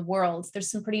on in the world,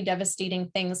 there's some pretty devastating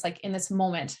things like in this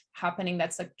moment happening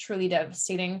that's like truly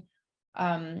devastating.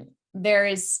 There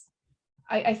is,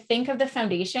 I think of the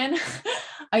foundation,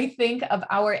 I think of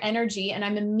our energy, and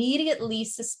I'm immediately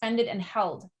suspended and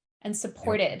held and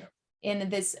supported in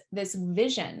this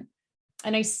vision.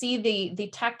 And I see the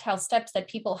tactile steps that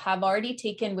people have already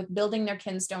taken with building their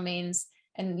kins domains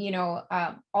and,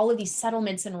 all of these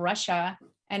settlements in Russia.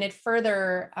 And it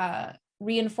further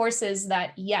reinforces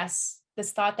that, yes,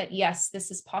 this thought that, yes,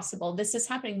 this is possible. This is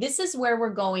happening. This is where we're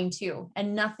going to,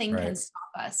 and nothing can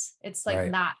stop us. It's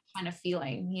like that kind of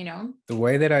feeling, The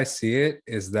way that I see it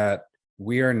is that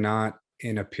we are not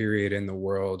in a period in the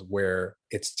world where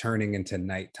it's turning into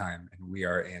nighttime and we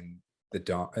are in the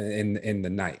dawn, in the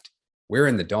night. We're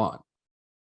in the dawn.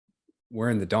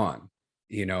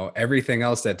 Everything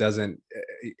else that doesn't,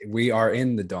 we are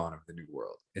in the dawn of the new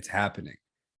world. It's happening.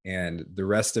 And the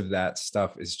rest of that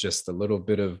stuff is just a little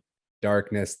bit of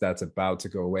darkness that's about to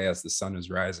go away as the sun is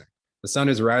rising. The sun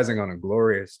is rising on a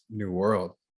glorious new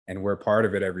world, and we're part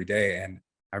of it every day. And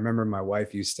I remember my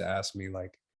wife used to ask me,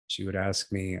 like, she would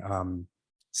ask me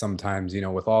sometimes,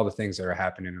 with all the things that are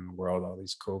happening in the world, all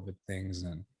these COVID things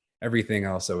and everything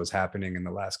else that was happening in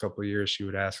the last couple of years, she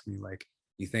would ask me, like,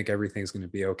 you think everything's going to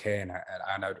be okay?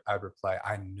 I'd reply,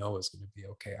 I know it's going to be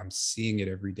okay. I'm seeing it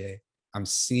every day. I'm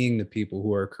seeing the people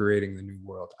who are creating the new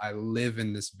world. I live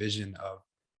in this vision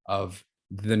of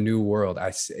the new world.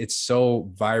 It's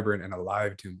so vibrant and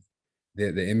alive to me.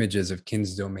 The images of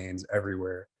Kin's domains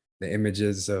everywhere, the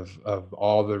images of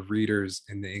all the readers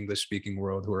in the English speaking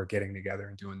world who are getting together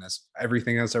and doing this,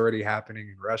 everything that's already happening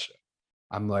in Russia.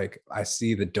 I'm like, I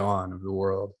see the dawn of the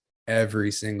world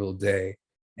every single day.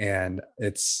 And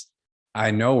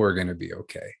I know we're gonna be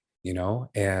okay, you know?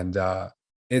 And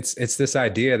it's this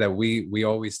idea that we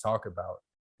always talk about,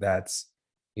 that's,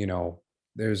 you know,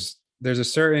 there's a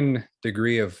certain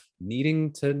degree of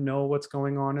needing to know what's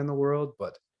going on in the world,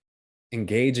 but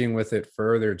engaging with it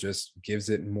further just gives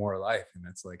it more life. And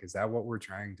it's like, is that what we're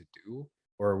trying to do?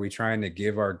 Or are we trying to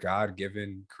give our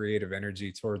God-given creative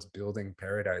energy towards building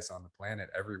paradise on the planet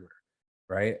everywhere?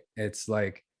 Right? It's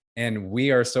like, and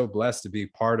we are so blessed to be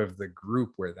part of the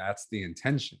group where that's the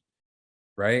intention,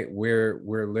 right? We're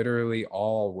literally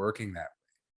all working that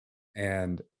way.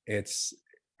 And it's,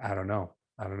 I don't know.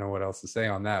 I don't know what else to say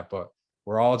on that, but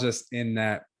we're all just in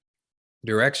that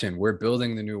direction. We're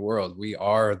building the new world. We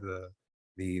are the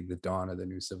dawn of the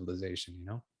new civilization, you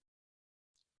know?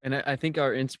 And I think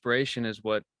our inspiration is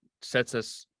what sets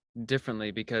us differently,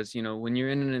 because, you know, when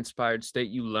you're in an inspired state,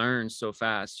 you learn so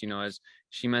fast, you know, as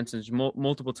she mentions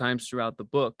multiple times throughout the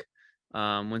book.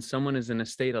 When someone is in a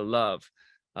state of love,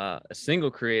 a single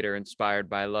creator inspired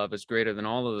by love is greater than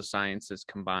all of the sciences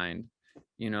combined,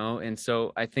 you know? And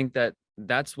so I think that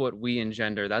that's what we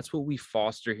engender. That's what we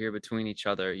foster here between each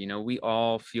other. You know, we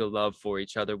all feel love for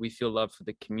each other. We feel love for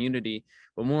the community,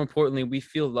 but more importantly, we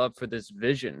feel love for this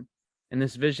vision. And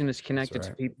this vision is That's connected to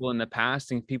right. people in the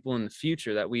past and people in the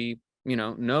future that we, you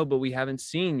know, but we haven't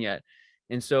seen yet.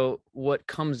 And so what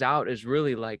comes out is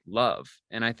really like love.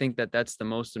 And I think that that's the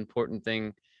most important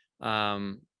thing,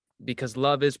 um, because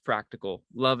love is practical.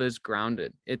 Love is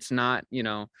grounded. It's not, you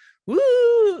know,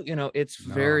 woo, you know, it's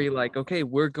No. very like, okay,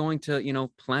 we're going to, you know,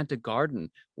 plant a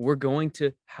garden. We're going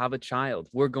to have a child.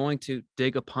 We're going to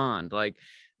dig a pond. Like,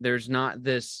 there's not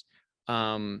this,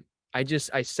 um, I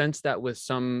sense that with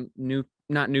some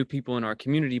not new people in our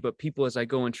community, but people as I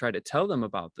go and try to tell them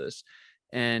about this.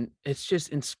 And it's just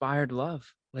inspired love.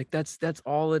 Like that's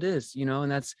all it is, you know,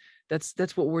 and that's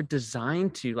what we're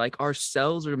designed to. Like, our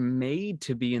cells are made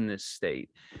to be in this state.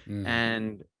 Mm.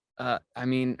 And I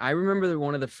mean, I remember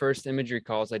one of the first imagery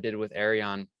calls I did with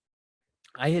Ariane.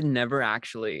 I had never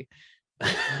actually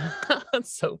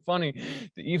It's so funny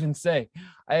to even say.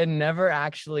 I had never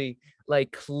actually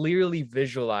like clearly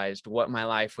visualized what my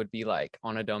life would be like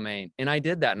on a domain. And I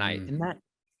did that night, Mm. and that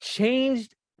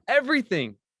changed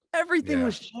everything. Everything Yeah.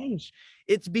 was changed.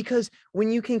 It's because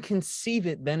when you can conceive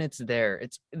it, then it's there.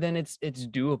 It's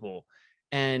doable.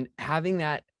 And having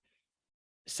that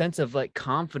sense of like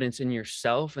confidence in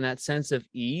yourself and that sense of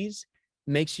ease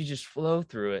makes you just flow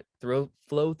through it,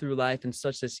 flow through life in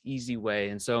such this easy way.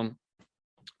 And so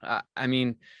I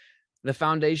mean, the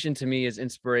foundation to me is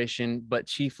inspiration, but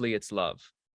chiefly it's love.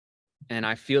 And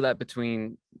I feel that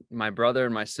between my brother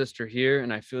and my sister here,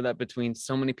 and I feel that between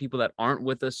so many people that aren't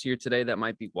with us here today that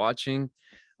might be watching.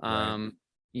 Right.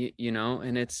 You know,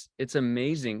 and it's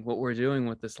amazing what we're doing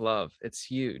with this love. It's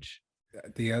huge.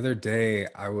 The other day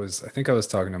I think I was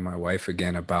talking to my wife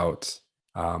again about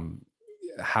um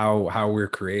how we're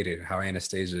created, how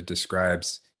Anastasia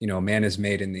describes, you know, man is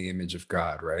made in the image of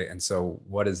God, right? And so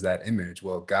what is that image?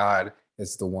 Well, God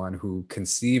is the one who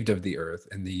conceived of the earth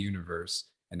and the universe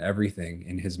and everything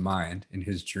in his mind, in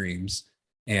his dreams,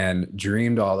 and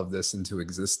dreamed all of this into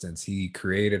existence. He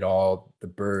created all the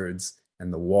birds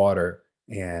and the water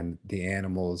and the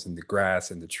animals and the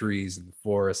grass and the trees and the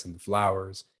forests and the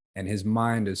flowers. And his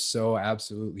mind is so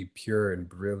absolutely pure and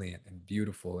brilliant and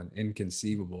beautiful and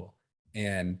inconceivable.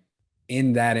 And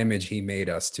in that image, he made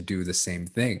us to do the same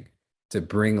thing, to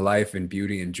bring life and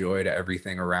beauty and joy to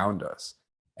everything around us.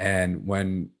 And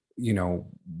when, you know,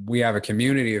 we have a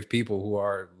community of people who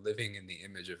are living in the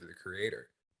image of the creator,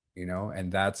 you know,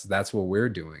 and that's what we're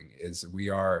doing, is we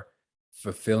are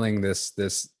fulfilling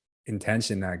this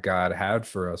intention that God had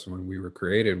for us when we were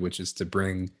created, which is to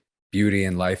bring beauty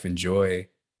and life and joy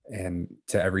and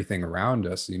to everything around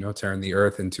us, you know, turn the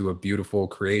earth into a beautiful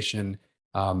creation.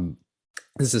 um,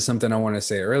 this is something I want to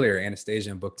say earlier.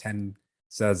 Anastasia in book 10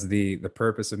 says the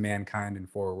purpose of mankind in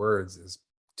 4 words is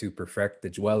to perfect the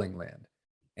dwelling land.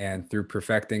 And through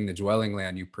perfecting the dwelling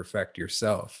land, you perfect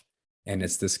yourself. And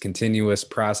it's this continuous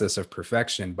process of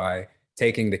perfection by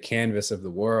taking the canvas of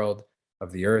the world,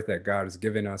 of the earth that God has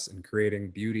given us, and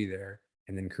creating beauty there,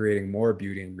 and then creating more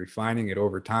beauty and refining it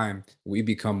over time. We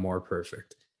become more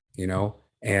perfect, you know?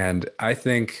 And I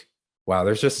think wow,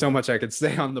 there's just so much I could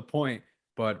say on the point,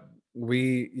 but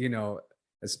we,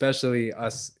 especially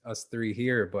us three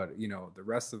here, but the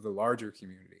rest of the larger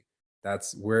community,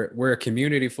 that's we're a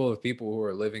community full of people who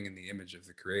are living in the image of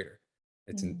the creator.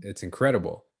 It's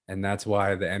incredible. And that's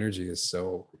why the energy is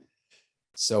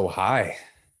so high.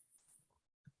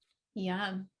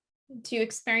 Yeah. To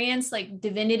experience like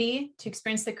divinity, to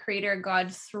experience the creator God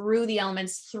through the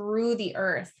elements, through the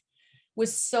earth,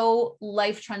 was so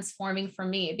life transforming for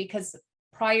me, because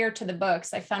prior to the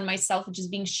books, I found myself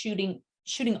just being shooting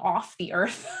off the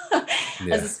earth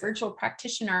as a spiritual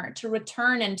practitioner, to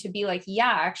return and to be like,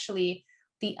 yeah, actually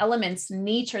the elements,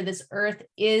 nature, this earth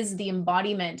is the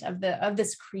embodiment of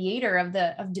this creator,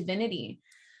 of divinity.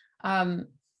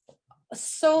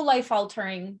 So life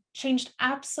altering, changed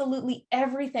absolutely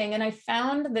everything. And I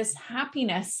found this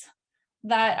happiness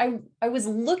that I was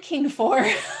looking for,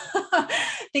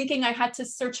 thinking I had to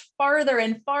search farther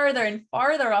and farther and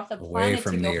farther off the away planet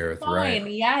from to the go earth, find.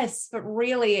 right? Yes, but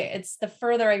really it's the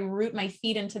further I root my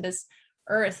feet into this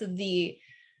earth, the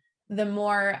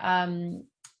more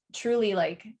truly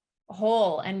like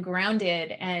whole and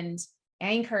grounded and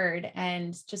anchored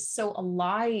and just so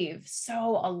alive.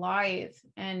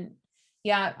 And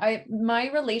yeah,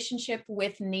 my relationship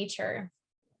with nature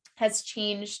has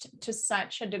changed to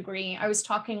such a degree. I was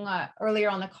talking earlier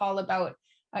on the call about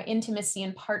intimacy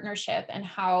and partnership, and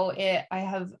how I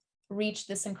have reached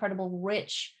this incredible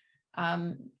rich,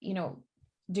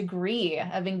 degree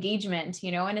of engagement,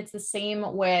 and it's the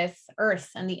same with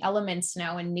earth and the elements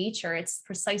now in nature. It's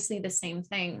precisely the same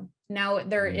thing. Now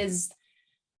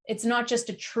it's not just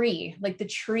a tree, like the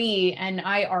tree and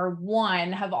I are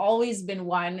one, have always been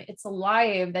one. It's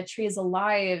alive. That tree is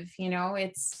alive.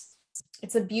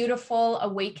 It's a beautiful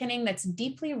awakening that's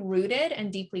deeply rooted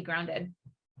and deeply grounded.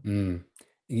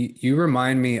 You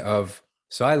remind me of,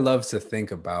 so I love to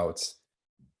think about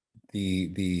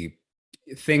the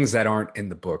things that aren't in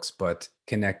the books, but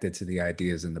connected to the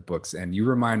ideas in the books. And you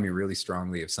remind me really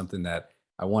strongly of something that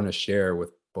I want to share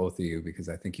with both of you, because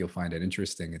I think you'll find it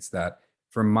interesting. It's that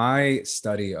from my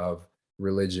study of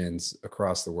religions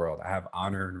across the world, I have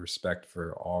honor and respect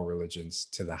for all religions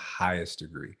to the highest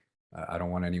degree. I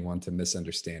don't want anyone to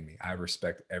misunderstand me. I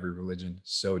respect every religion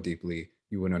so deeply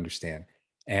you wouldn't understand.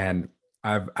 And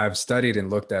I've studied and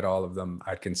looked at all of them.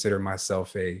 I'd consider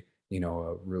myself a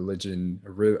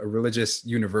religious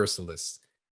universalist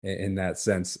in that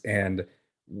sense. And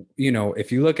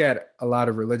if you look at a lot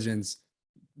of religions,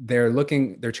 they're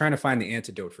trying to find the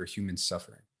antidote for human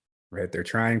suffering, right? They're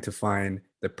trying to find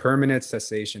the permanent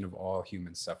cessation of all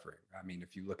human suffering. I mean,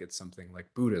 if you look at something like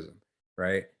Buddhism,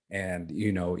 right? And,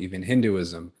 even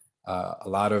Hinduism, a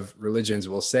lot of religions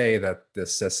will say that the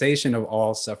cessation of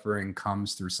all suffering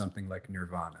comes through something like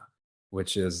nirvana,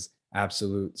 which is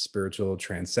absolute spiritual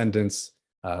transcendence,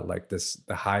 like the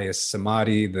highest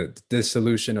samadhi, the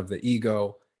dissolution of the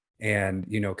ego, and,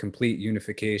 complete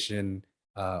unification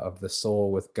of the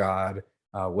soul with God,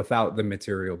 without the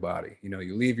material body.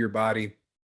 You leave your body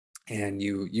and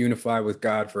you unify with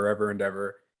God forever and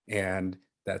ever, and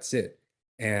that's it.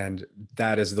 And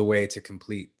that is the way to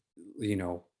complete,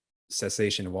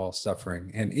 cessation of all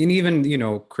suffering. And even,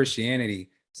 Christianity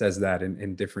says that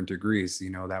in different degrees,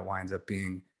 that winds up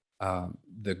being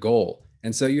the goal.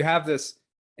 And so you have this,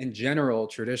 in general,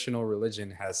 traditional religion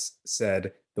has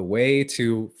said the way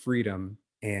to freedom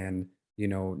and,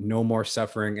 no more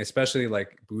suffering, especially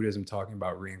like Buddhism talking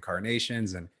about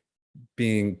reincarnations and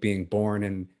being born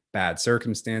in bad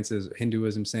circumstances,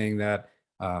 Hinduism saying that,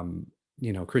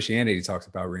 Christianity talks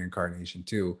about reincarnation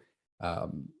too.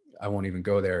 I won't even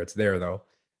go there. It's there though.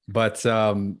 But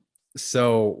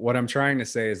so what I'm trying to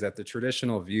say is that the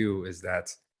traditional view is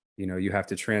that, you have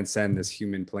to transcend this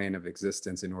human plane of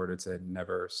existence in order to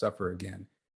never suffer again,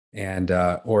 and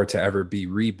or to ever be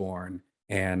reborn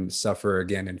and suffer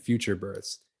again in future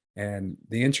births. And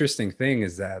the interesting thing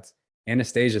is that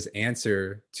Anastasia's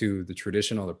answer to the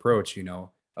traditional approach,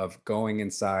 of going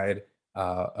inside,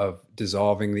 of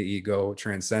dissolving the ego,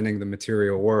 transcending the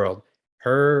material world,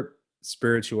 her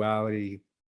spirituality,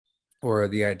 or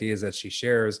the ideas that she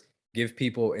shares, give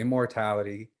people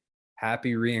immortality,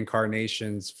 happy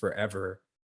reincarnations forever,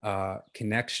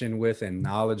 connection with and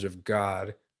knowledge of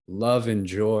God, love and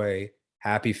joy,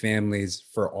 happy families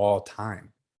for all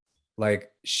time.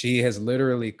 Like, she has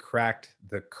literally cracked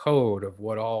the code of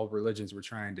what all religions were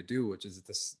trying to do, which is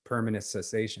this permanent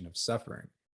cessation of suffering,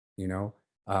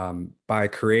 by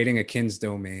creating a kin's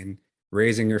domain,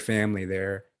 raising your family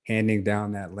there, handing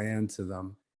down that land to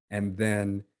them, and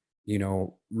then,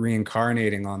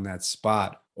 reincarnating on that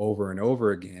spot over and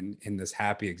over again in this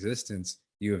happy existence.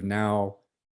 You have now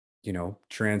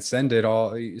transcended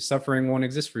all suffering won't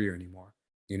exist for you anymore.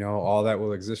 All that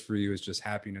will exist for you is just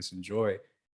happiness and joy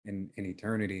in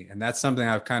eternity. And that's something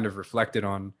I've kind of reflected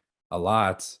on a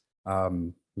lot.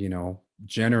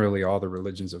 Generally all the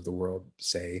religions of the world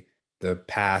say the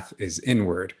path is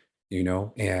inward,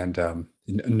 and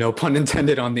no pun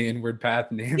intended on the inward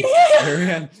path name.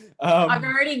 Ariane. I've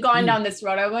already gone down this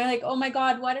road. I'm like, oh my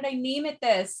God, why did I name it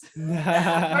this?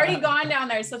 I've already gone down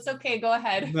there, so it's okay. Go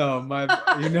ahead. No,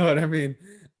 you know what I mean?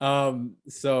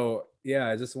 So yeah,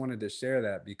 I just wanted to share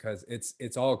that because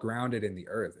it's all grounded in the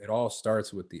earth. It all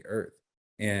starts with the earth.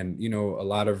 And a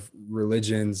lot of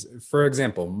religions, for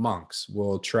example, monks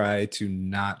will try to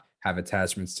not have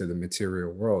attachments to the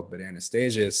material world. But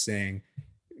Anastasia is saying,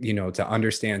 to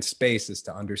understand space is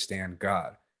to understand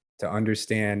God. To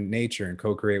understand nature and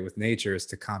co-create with nature is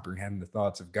to comprehend the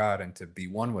thoughts of God and to be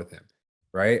one with him.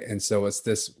 Right. And so it's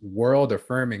this world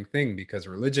affirming thing, because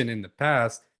religion in the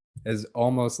past is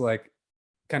almost like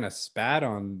kind of spat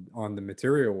on the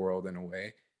material world in a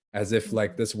way, as if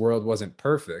like this world wasn't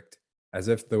perfect, as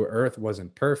if the earth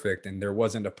wasn't perfect and there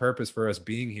wasn't a purpose for us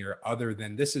being here other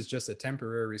than this is just a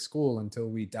temporary school until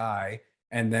we die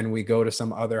and then we go to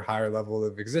some other higher level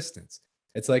of existence.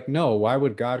 It's like, no, why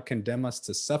would God condemn us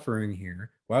to suffering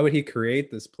here? Why would he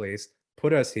create this place,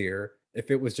 put us here, if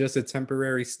it was just a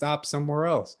temporary stop somewhere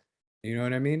else? You know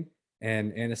what I mean?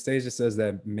 And Anastasia says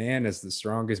that man is the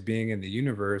strongest being in the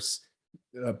universe,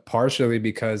 partially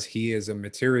because he is a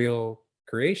material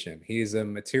creation. He is a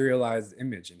materialized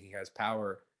image and he has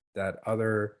power that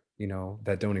other,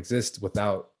 that don't exist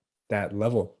without that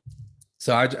level.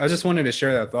 So I just wanted to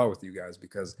share that thought with you guys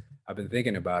because I've been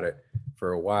thinking about it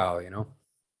for a while,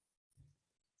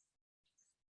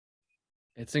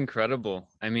 It's incredible.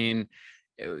 I mean,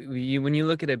 when you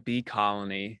look at a bee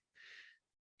colony,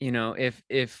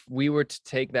 if we were to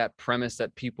take that premise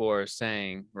that people are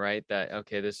saying, right, that,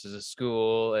 okay, this is a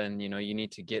school and, you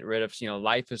need to get rid of,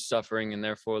 life is suffering and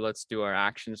therefore let's do our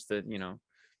actions to,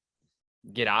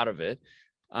 get out of it.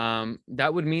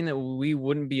 That would mean that we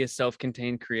wouldn't be a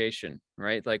self-contained creation,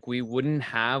 right? Like we wouldn't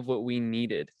have what we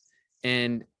needed.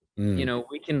 And,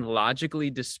 we can logically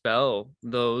dispel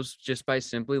those just by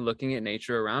simply looking at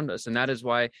nature around us. And that is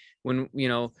why when,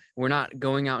 we're not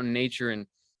going out in nature and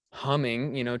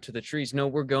humming, to the trees. No,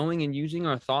 we're going and using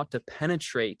our thought to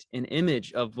penetrate an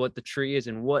image of what the tree is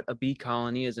and what a bee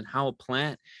colony is and how a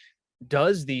plant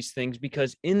does these things,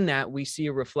 because in that we see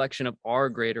a reflection of our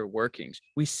greater workings.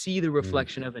 We see the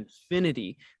reflection of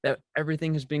infinity that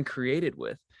everything has been created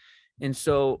with. And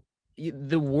so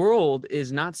the world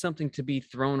is not something to be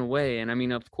thrown away. And I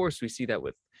mean, of course, we see that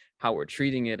with how we're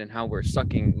treating it and how we're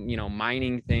sucking,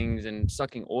 mining things and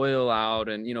sucking oil out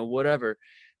and, whatever.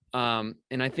 And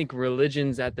I think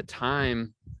religions at the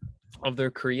time of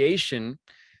their creation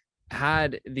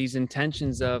had these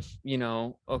intentions of,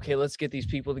 okay, let's get these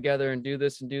people together and do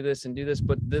this and do this and do this.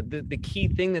 But the key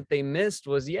thing that they missed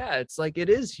was, it's like, it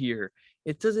is here.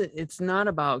 It's not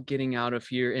about getting out of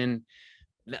here. And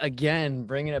again,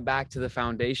 bringing it back to the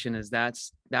foundation is that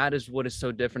is what is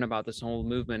so different about this whole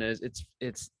movement is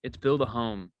it's build a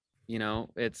home,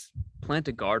 it's plant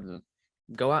a garden,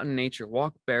 go out in nature,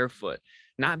 walk barefoot,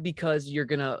 not because you're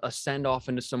going to ascend off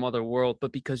into some other world,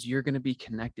 but because you're going to be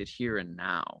connected here and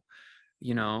now,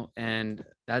 and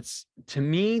that's, to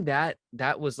me, that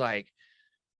was like,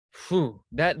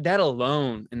 that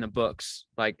alone in the books,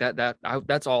 like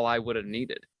that's all I would have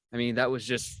needed. I mean, that was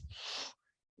just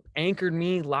anchored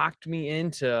me, locked me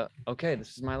into, okay,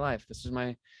 this is my life. This is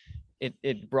my,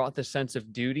 it brought this sense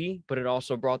of duty, but it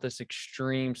also brought this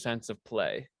extreme sense of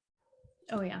play.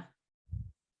 Oh yeah.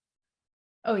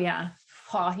 Oh yeah.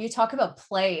 Oh, you talk about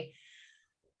play.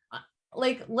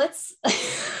 Like let's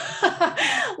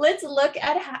look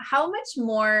at how much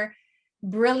more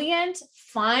brilliant,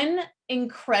 fun,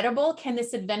 incredible can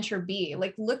this adventure be.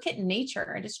 Like look at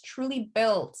nature. It is truly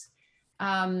built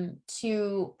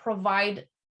to provide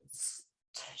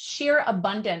sheer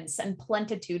abundance and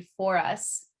plenitude for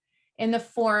us in the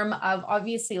form of,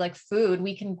 obviously, like food.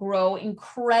 We can grow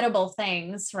incredible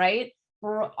things, right?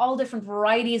 All different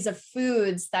varieties of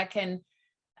foods that can,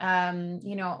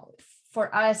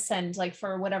 for us and like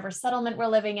for whatever settlement we're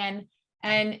living in.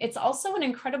 And it's also an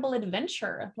incredible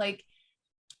adventure. Like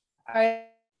I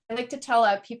like to tell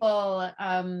people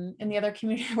in the other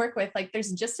community I work with, like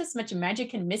there's just as much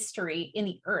magic and mystery in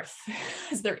the earth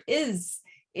as there is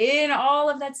in all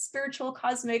of that spiritual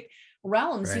cosmic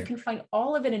realms. Right. You can find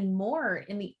all of it and more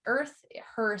in the earth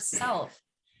herself.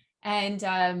 And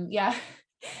yeah,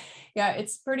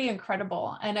 it's pretty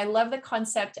incredible. And I love the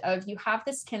concept of, you have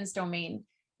this kin's domain,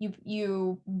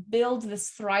 you build this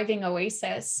thriving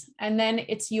oasis, and then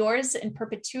it's yours in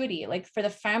perpetuity, like for the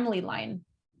family line.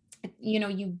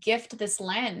 You gift this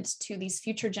land to these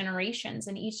future generations,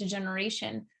 and each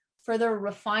generation further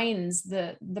refines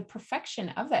the perfection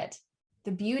of it,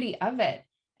 the beauty of it.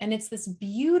 And it's this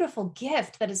beautiful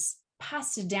gift that is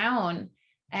passed down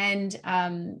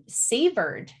and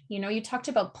savored. You talked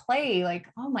about play, like,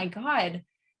 oh my God,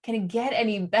 can it get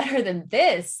any better than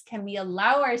this? Can we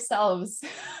allow ourselves?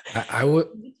 I would.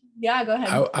 Yeah, go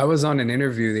ahead. I was on an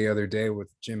interview the other day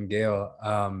with Jim Gale,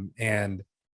 and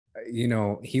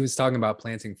he was talking about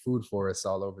planting food forests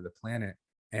all over the planet.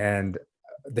 And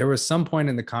there was some point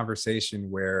in the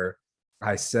conversation where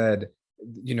I said,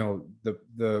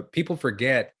 the people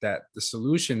forget that the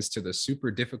solutions to the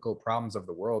super difficult problems of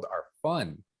the world are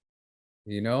fun.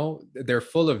 They're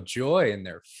full of joy and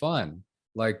they're fun.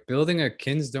 Like building a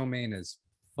kin's domain is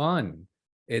fun.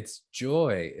 It's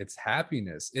joy, it's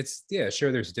happiness. It's, yeah,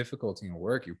 sure, there's difficulty in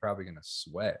work. You're probably going to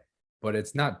sweat, but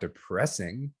it's not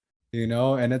depressing,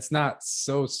 and it's not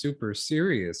so super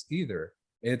serious either.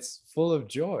 It's full of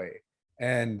joy.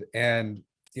 And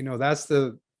that's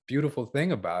the beautiful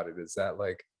thing about it, is that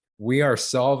like we are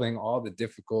solving all the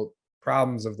difficult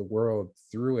problems of the world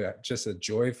through just a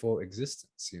joyful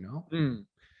existence.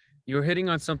 You're hitting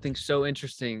on something so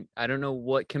interesting. I don't know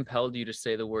what compelled you to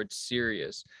say the word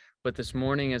serious, but this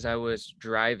morning as I was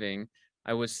driving,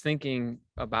 I was thinking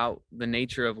about the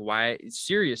nature of why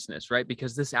seriousness, right?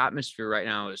 Because this atmosphere right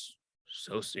now is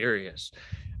so serious,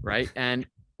 right? And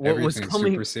what was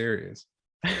coming super serious.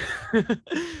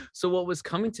 So what was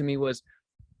coming to me was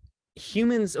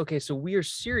humans. Okay, so we are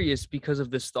serious because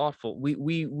of this thoughtful.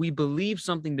 We believe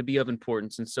something to be of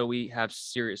importance, and so we have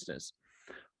seriousness.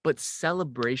 But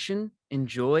celebration and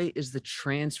joy is the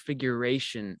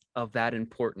transfiguration of that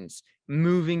importance,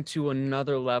 moving to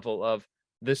another level of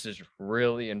this is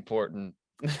really important.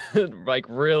 Like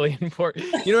really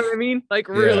important. You know what I mean? Like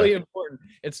really important.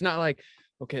 It's not like,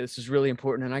 okay, this is really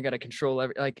important and I got to control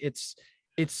like it's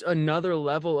another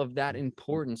level of that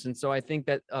importance. And so I think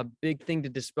that a big thing to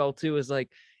dispel too is like,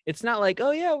 it's not like,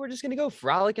 oh yeah, we're just gonna go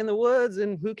frolic in the woods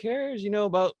and who cares,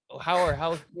 about how our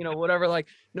health, whatever. Like,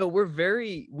 no,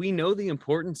 we know the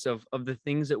importance of the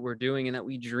things that we're doing and that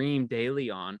we dream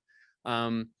daily on.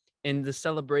 And the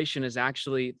celebration is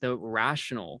actually the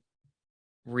rational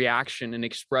reaction and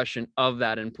expression of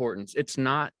that importance. It's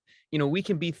not, we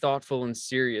can be thoughtful and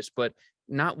serious, but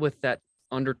not with that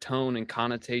undertone and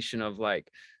connotation of like,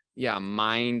 yeah,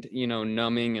 mind,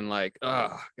 numbing and like,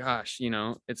 oh gosh,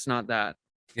 it's not that.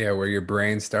 Yeah, where your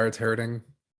brain starts hurting.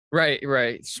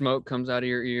 Right. Smoke comes out of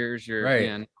your ears. Right.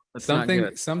 Yeah, that's not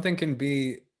good. Something can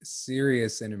be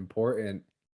serious and important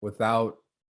without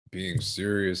being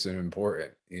serious and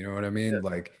important. You know what I mean? Yeah.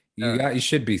 Like you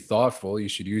should be thoughtful. You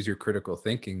should use your critical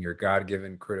thinking, your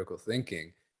God-given critical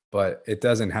thinking, but it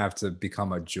doesn't have to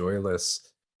become a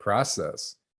joyless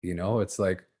process. It's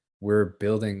like we're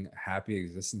building happy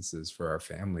existences for our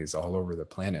families all over the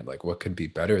planet. Like what could be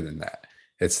better than that?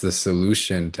 It's the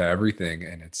solution to everything,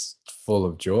 and it's full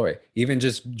of joy. Even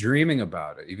just dreaming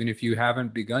about it, even if you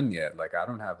haven't begun yet. Like I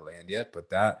don't have land yet,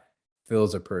 but that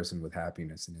fills a person with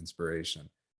happiness and inspiration,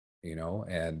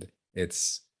 and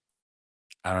it's,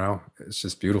 I don't know, it's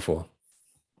just beautiful.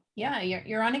 Yeah,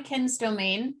 you're on a kin's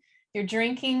domain. You're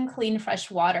drinking clean,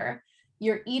 fresh water.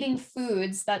 You're eating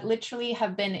foods that literally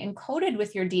have been encoded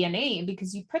with your DNA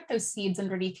because you put those seeds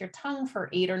underneath your tongue for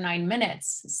 8 or 9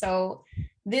 minutes. So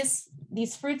these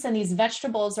fruits and these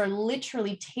vegetables are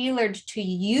literally tailored to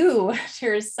you, to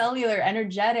your cellular,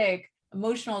 energetic,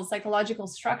 emotional, psychological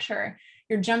structure.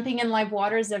 You're jumping in live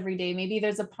waters every day. Maybe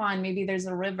there's a pond, maybe there's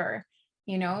a river.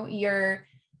 You're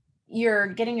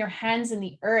getting your hands in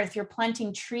the earth. You're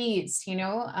planting trees.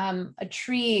 A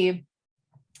tree.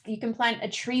 You can plant a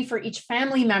tree for each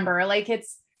family member. Like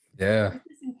it's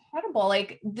incredible.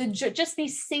 Like just be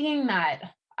singing that.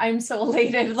 I'm so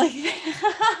elated. Like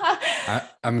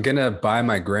I'm gonna buy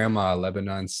my grandma a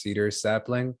Lebanon cedar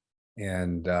sapling,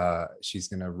 and she's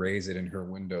gonna raise it in her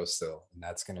windowsill, and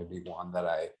that's gonna be one that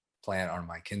I plant on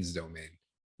my kin's domain.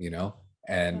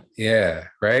 And yeah,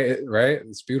 right.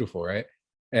 It's beautiful, right?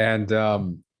 And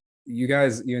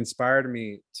you inspired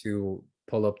me to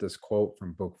pull up this quote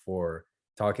from book 4,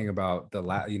 talking about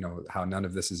how none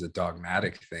of this is a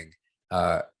dogmatic thing.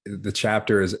 The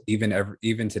chapter is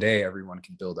even today, everyone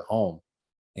can build a home.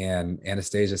 And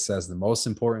Anastasia says, the most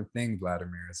important thing,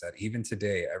 Vladimir, is that even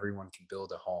today, everyone can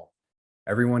build a home.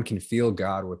 Everyone can feel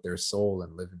God with their soul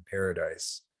and live in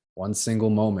paradise. One single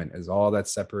moment is all that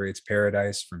separates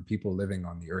paradise from people living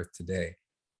on the earth today.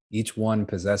 Each one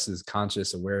possesses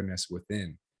conscious awareness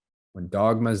within. When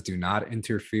dogmas do not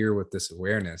interfere with this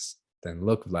awareness, then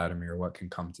look, Vladimir, what can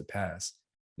come to pass.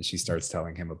 And she starts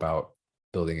telling him about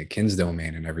building a kins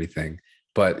domain and everything.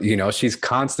 But, she's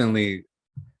constantly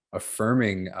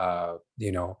affirming,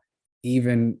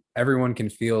 even everyone can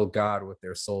feel God with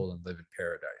their soul and live in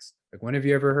paradise. Like, when have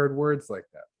you ever heard words like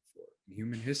that before in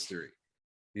human history?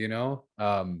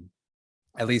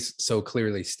 At least so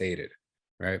clearly stated,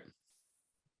 right?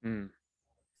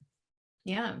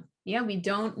 Yeah. We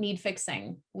don't need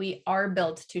fixing. We are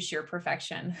built to sheer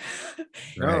perfection.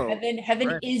 Right. Heaven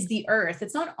Right. is the earth.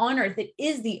 It's not on earth, it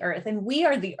is the earth, and we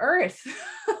are the earth.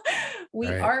 We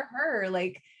Right. are her.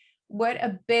 Like, what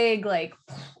a big, like,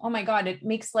 oh my God, it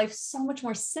makes life so much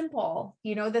more simple.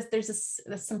 There's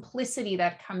the simplicity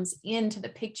that comes into the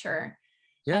picture.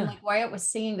 And like Wyatt was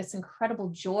saying, this incredible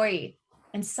joy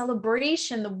and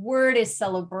celebration. The word is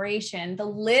celebration. The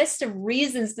list of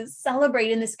reasons to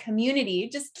celebrate in this community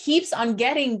just keeps on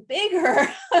getting bigger.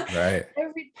 Right.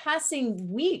 Every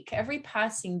passing week, every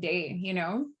passing day,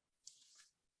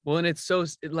 Well, and it's so,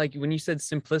 like, when you said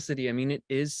simplicity, I mean, it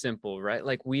is simple, right?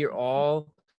 Like, we are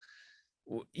all,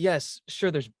 yes,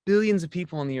 sure, there's billions of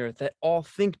people on the earth that all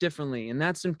think differently, and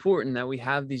that's important, that we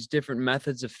have these different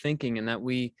methods of thinking, and that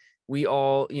we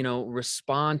all,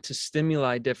 respond to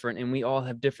stimuli different, and we all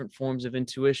have different forms of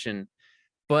intuition.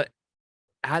 But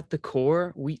at the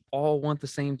core, we all want the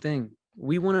same thing.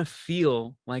 We want to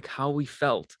feel like how we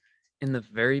felt in the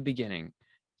very beginning.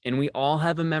 And we all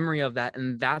have a memory of that.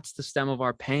 And that's the stem of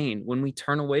our pain when we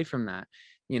turn away from that,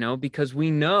 because we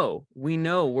know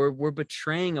we're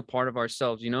betraying a part of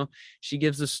ourselves. She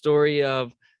gives the story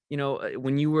of,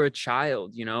 when you were a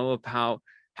child, of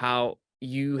how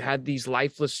you had these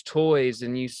lifeless toys,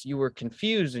 and you were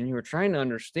confused, and you were trying to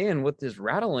understand what this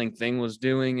rattling thing was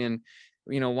doing, and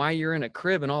why you're in a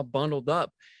crib and all bundled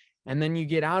up. And then you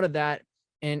get out of that,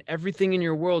 and everything in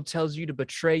your world tells you to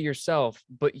betray yourself,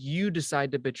 but you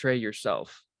decide to betray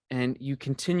yourself, and you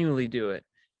continually do it.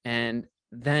 And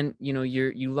then,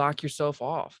 you lock yourself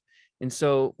off. And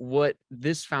so what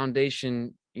this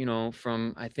foundation,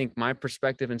 from, I think, my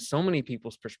perspective and so many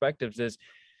people's perspectives, is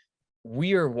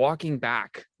we are walking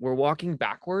back. We're walking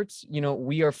backwards.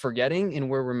 We are forgetting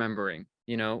and we're remembering.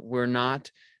 We're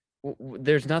not,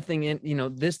 there's nothing in,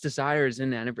 this desire is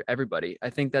in everybody.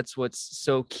 I think that's what's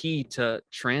so key to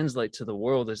translate to the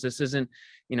world, is this isn't,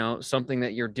 something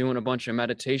that you're doing a bunch of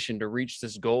meditation to reach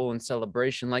this goal and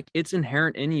celebration. Like, it's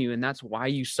inherent in you. And that's why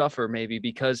you suffer, maybe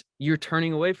because you're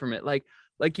turning away from it. Like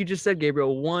you just said,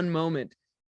 Gabriel, one moment,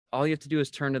 all you have to do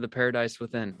is turn to the paradise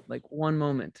within, like one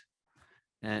moment.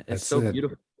 And it's so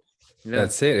beautiful. Yeah.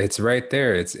 That's it. It's right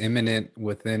there. It's imminent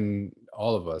within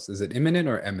all of us. Is it imminent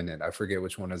or eminent? I forget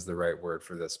which one is the right word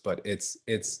for this, but it's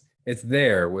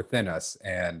there within us,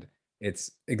 and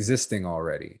it's existing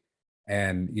already.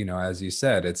 And as you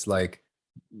said, it's like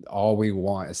all we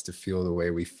want is to feel the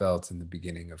way we felt in the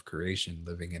beginning of creation,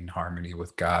 living in harmony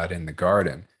with God in the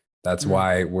garden. That's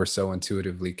why we're so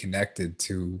intuitively connected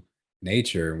to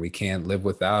nature, and we can't live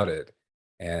without it.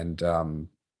 And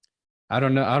I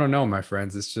don't know, my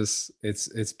friends. It's just,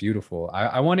 it's beautiful.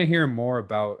 I want to hear more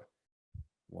about,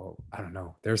 well, I don't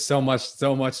know. There's so much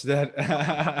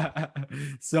that,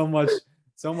 so much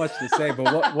to say.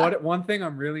 But what one thing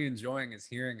I'm really enjoying is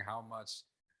hearing how much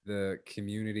the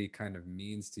community kind of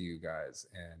means to you guys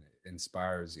and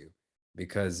inspires you,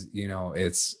 because,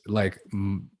 it's like,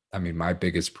 I mean, my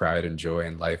biggest pride and joy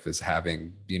in life is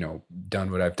having,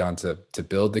 done what I've done to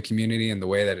build the community in the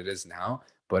way that it is now.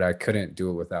 But I couldn't do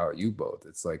it without you both.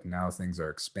 It's like now things are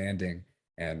expanding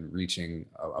and reaching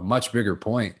a much bigger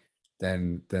point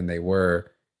than they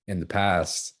were in the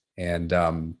past. And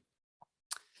I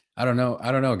don't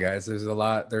know, guys. There's a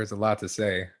lot to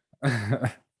say.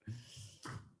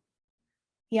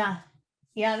 Yeah,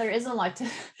 there is a lot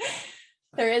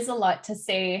to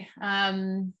say.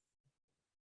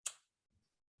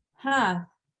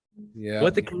 Yeah.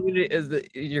 What the community is,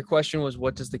 your question was,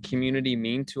 what does the community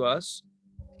mean to us?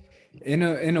 In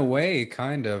a way,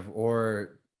 kind of,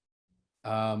 or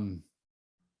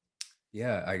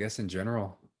yeah, I guess in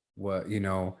general, what,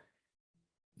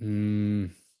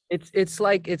 It's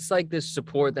like this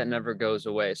support that never goes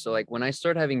away. So like when I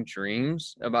start having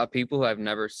dreams about people who I've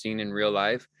never seen in real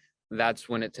life, that's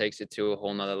when it takes it to a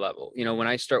whole nother level. When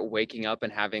I start waking up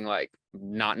and having, like,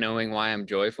 not knowing why I'm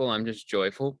joyful, I'm just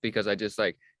joyful because I just,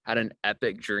 like, had an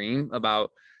epic dream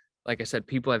about, like I said,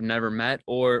 people I've never met.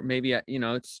 Or maybe,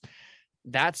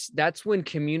 that's when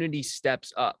community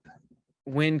steps up.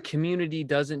 When community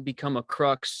doesn't become a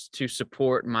crux to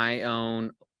support my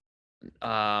own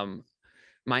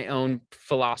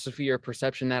philosophy or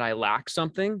perception that I lack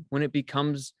something, when it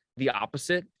becomes the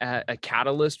opposite, a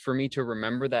catalyst for me to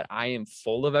remember that I am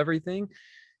full of everything.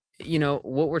 You know,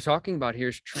 what we're talking about here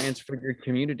is transfigured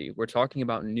community. We're talking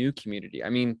about new community. I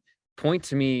mean, point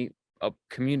to me a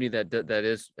community that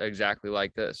is exactly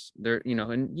like this. There, you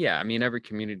know, and yeah, I mean, every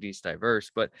community is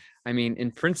diverse, but I mean,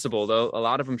 in principle, though, a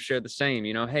lot of them share the same,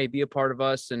 you know, hey, be a part of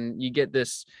us, and you get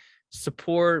this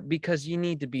support because you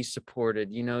need to be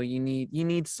supported. You know, you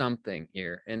need something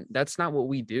here, and that's not what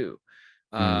we do.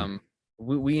 Mm.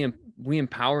 We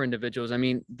empower individuals. I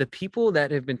mean, the people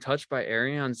that have been touched by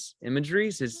Ariane's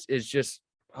imageries is just,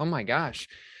 oh my gosh.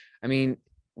 I mean,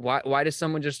 why does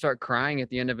someone just start crying at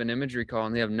the end of an imagery call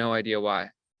and they have no idea why?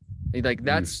 Like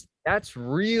that's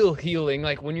real healing.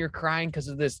 Like when you're crying because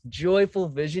of this joyful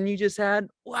vision you just had.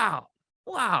 Wow.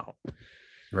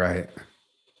 Right.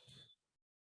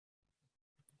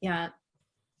 Yeah.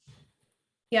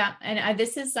 Yeah. And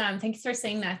this is, thanks for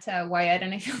saying that, Wyatt.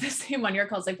 And I feel the same on your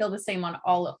calls. I feel the same on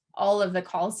all of the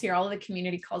calls here. All of the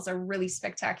community calls are really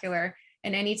spectacular.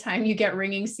 And anytime you get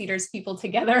Ringing Cedars people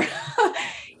together,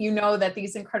 you know that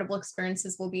these incredible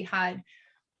experiences will be had.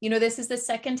 You know, this is the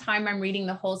second time I'm reading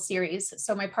the whole series.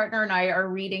 So my partner and I are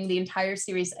reading the entire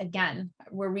series again.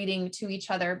 We're reading to each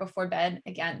other before bed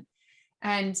again.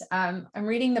 And I'm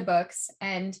reading the books,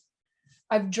 and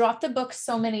I've dropped the book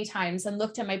so many times and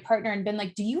looked at my partner and been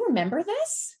like, do you remember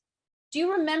this? Do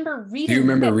you remember reading Do you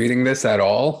remember this? reading this at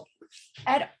all?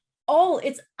 At all?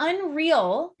 It's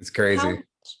unreal. It's crazy.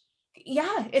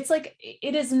 Yeah, it's like,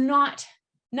 it is not,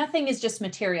 nothing is just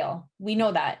material. We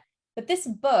know that. But this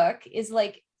book is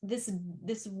like this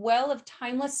well of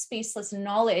timeless, spaceless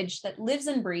knowledge that lives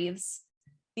and breathes.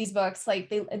 These books,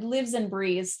 like it lives and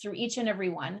breathes through each and every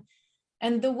one.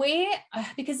 And the way,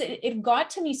 because it got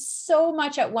to me so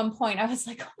much at one point, I was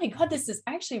like, oh my God, this is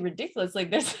actually ridiculous. Like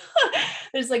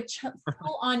there's like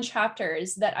full on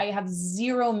chapters that I have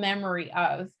zero memory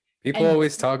of. People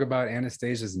always talk about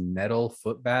Anastasia's nettle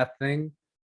foot bath thing.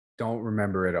 Don't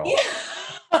remember it all.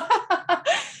 Yeah.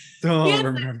 Don't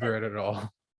remember it at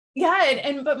all.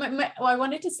 Yeah. But what I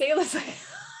wanted to say was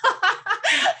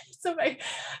like,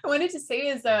 I wanted to say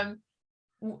is,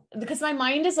 because my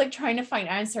mind is like trying to find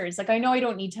answers. Like, I know I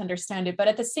don't need to understand it, but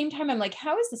at the same time, I'm like,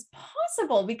 how is this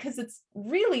possible? Because it's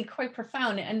really quite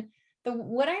profound. And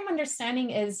what I'm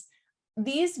understanding is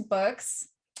these books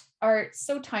are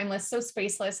so timeless, so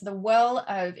spaceless. The well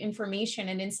of information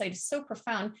and insight is so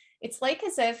profound. It's like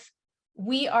as if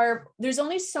there's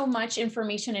only so much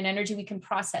information and energy we can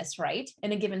process, right?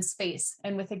 In a given space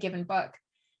and with a given book.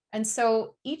 And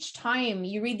so each time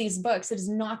you read these books, it is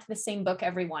not the same book,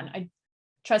 everyone.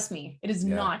 Trust me, it is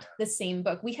not the same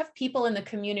book. We have people in the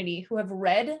community who have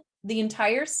read the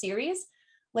entire series,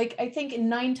 like I think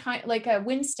 9 times, like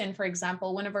Winston, for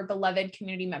example, one of our beloved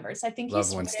community members. I think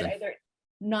he's read it either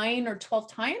 9 or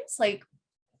 12 times. Like,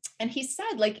 and he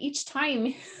said, like each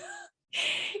time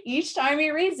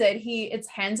he reads it, it's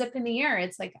hands up in the air.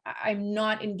 It's like, I'm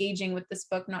not engaging with this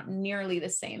book, not nearly the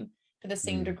same, to the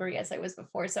same degree as I was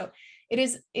before. So it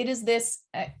is this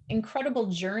incredible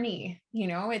journey, you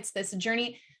know, it's this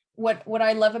journey. What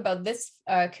I love about this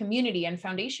community and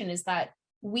foundation is that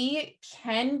we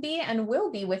can be and will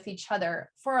be with each other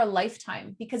for a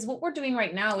lifetime, because what we're doing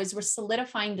right now is we're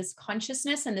solidifying this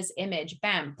consciousness and this image.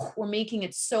 Bam, we're making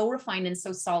it so refined and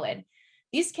so solid.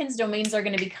 These kins domains are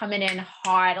going to be coming in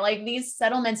hot. Like these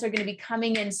settlements are going to be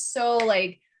coming in so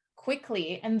like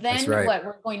quickly. And then what,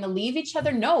 we're going to leave each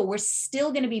other? No, we're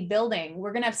still going to be building.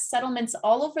 We're going to have settlements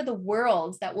all over the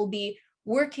world that will be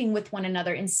working with one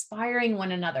another, inspiring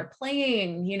one another,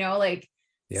 playing, you know, like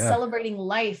celebrating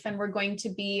life. And we're going to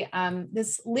be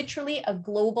this literally a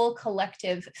global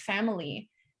collective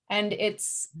family. And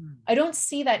I don't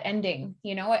see that ending,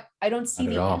 you know, I don't see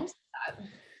the end of that.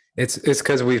 It's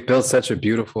because we've built such a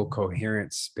beautiful,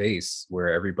 coherent space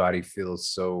where everybody feels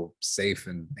so safe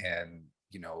and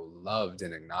you know, loved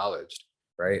and acknowledged,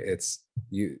 right? It's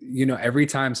you know, every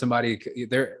time somebody,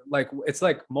 they're like, it's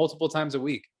like multiple times a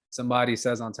week somebody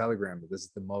says on Telegram that this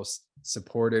is the most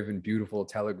supportive and beautiful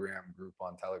Telegram group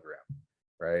on Telegram,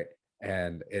 right?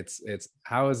 And it's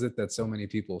how is it that so many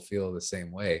people feel the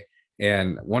same way?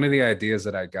 And one of the ideas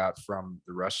that I got from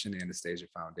the Russian Anastasia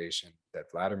Foundation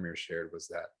that Vladimir shared was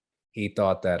that he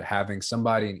thought that having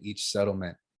somebody in each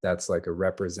settlement that's like a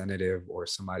representative or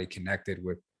somebody connected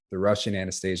with the Russian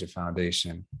Anastasia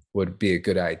Foundation would be a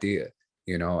good idea,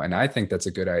 you know? And I think that's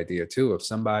a good idea too. If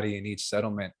somebody in each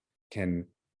settlement can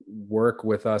work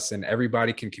with us and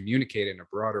everybody can communicate in a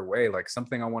broader way, like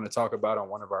something I want to talk about on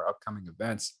one of our upcoming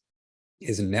events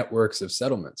is networks of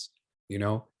settlements, you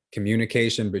know,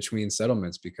 communication between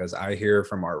settlements, because I hear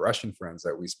from our Russian friends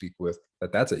that we speak with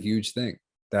that that's a huge thing,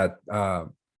 that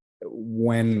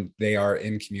when they are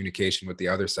in communication with the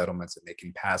other settlements and they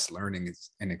can pass learning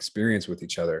and experience with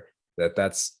each other,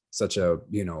 that's such a,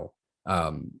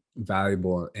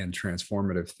 valuable and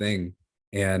transformative thing.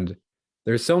 And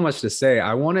there's so much to say.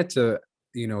 I wanted to,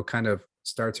 kind of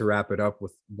start to wrap it up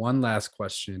with one last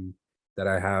question that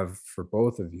I have for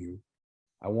both of you.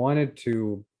 I wanted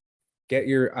to get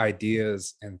your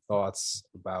ideas and thoughts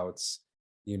about,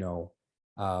 you know,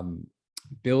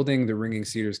 building the Ringing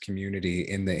Cedars community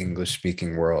in the English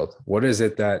speaking world. What is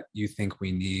it that you think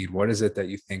we need? What is it that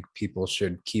you think people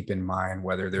should keep in mind,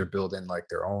 whether they're building like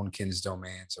their own kins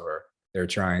domains or they're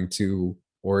trying to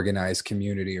organize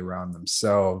community around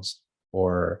themselves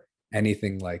or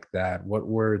anything like that? What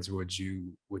words would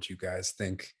you guys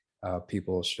think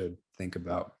people should think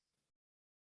about?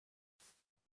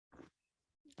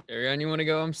 Ariane, you want to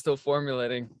go? I'm still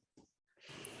formulating.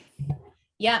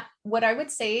 Yeah, what I would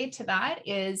say to that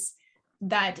is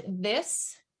that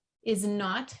this is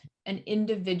not an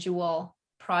individual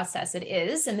process. It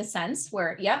is in the sense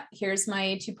where, yeah, here's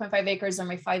my 2.5 acres or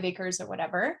my 5 acres or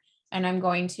whatever, and I'm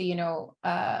going to,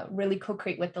 really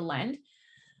co-create with the land.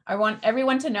 I want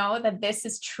everyone to know that this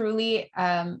is truly,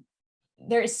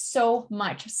 there is so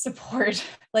much support,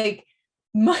 like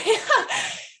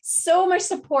so much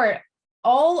support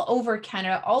all over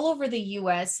Canada, all over the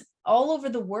US, all over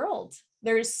the world.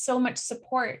 There is so much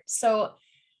support. So,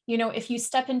 if you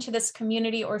step into this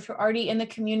community, or if you're already in the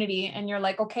community and you're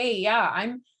like, okay, yeah,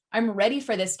 I'm ready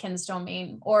for this kins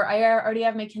domain, or I already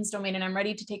have my kins domain and I'm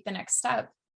ready to take the next step.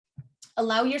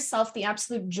 Allow yourself the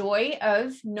absolute joy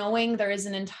of knowing there is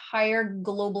an entire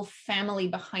global family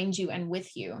behind you and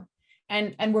with you.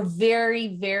 And we're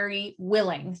very, very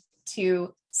willing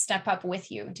to step up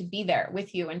with you, to be there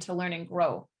with you, and to learn and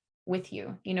grow with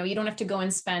you. You don't have to go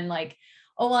and spend like,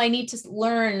 oh, well, I need to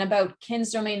learn about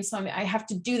kins domains, so I have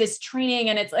to do this training.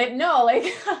 And it's like, no, like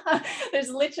there's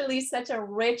literally such a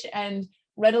rich and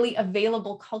readily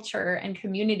available culture and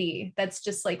community that's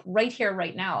just like right here,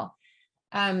 right now.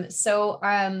 So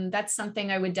that's something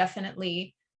I would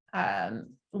definitely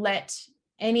let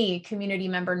any community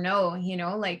member know,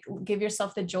 like give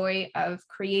yourself the joy of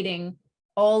creating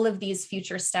all of these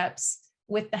future steps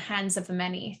with the hands of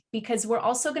many, because we're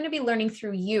also going to be learning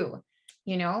through you,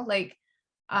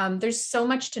 there's so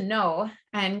much to know.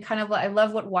 And kind of, I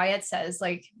love what Wyatt says,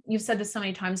 like you've said this so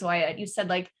many times, Wyatt, you said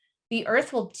like the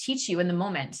earth will teach you in the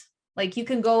moment. Like you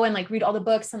can go and like read all the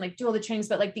books and like do all the trainings,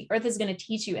 but like the earth is going to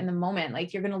teach you in the moment.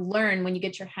 Like you're going to learn when you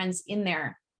get your hands in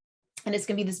there, and it's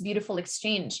going to be this beautiful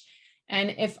exchange.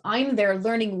 And if I'm there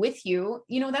learning with you,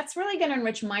 that's really going to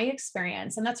enrich my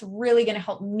experience. And that's really going to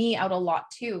help me out a lot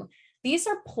too. These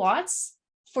are plots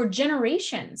for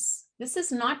generations. This is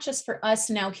not just for us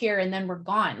now here and then we're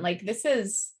gone. Like this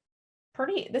is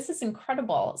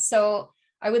incredible. So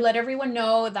I would let everyone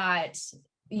know that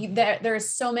there are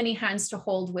so many hands to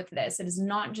hold with this. It is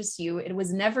not just you. It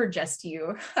was never just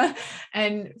you.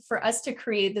 And for us to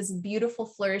create this beautiful,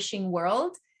 flourishing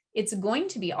world, it's going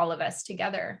to be all of us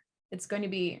together. It's going to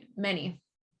be many.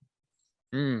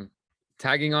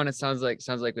 Tagging on, it sounds like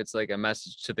it's like a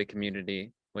message to the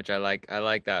community, which I like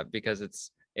that, because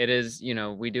it is,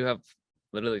 we do have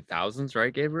literally thousands,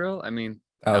 right, Gabriel? I mean,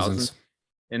 thousands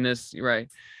in this, right?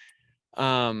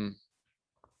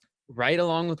 Right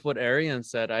along with what Ariane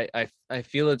said, I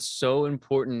feel it's so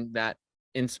important that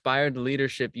inspired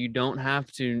leadership, you don't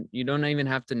even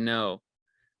have to know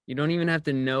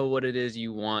what it is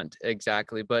you want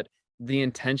exactly, but the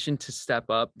intention to step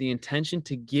up, the intention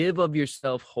to give of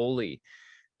yourself wholly,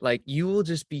 like you will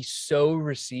just be so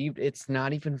received. It's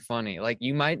not even funny. Like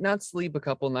you might not sleep a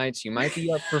couple nights. You might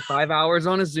be up for 5 hours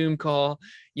on a Zoom call.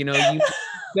 I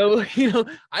don't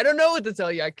know what to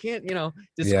tell you. I can't,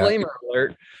 disclaimer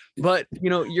alert, but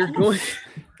you're going.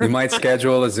 You might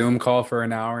schedule a Zoom call for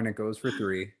an hour and it goes for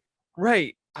 3.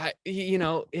 Right.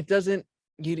 It doesn't,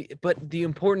 but the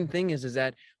important thing is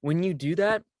that when you do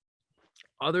that,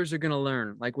 others are going to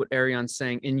learn, like what Ariane's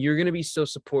saying, and you're going to be so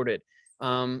supported.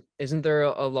 Isn't there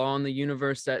a law in the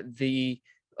universe that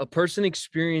a person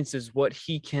experiences what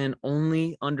he can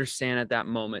only understand at that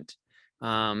moment?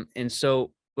 And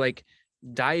so like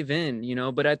dive in,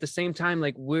 but at the same time,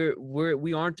 like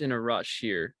we aren't in a rush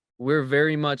here. We're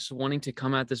very much wanting to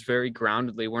come at this very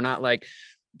groundedly. We're not like,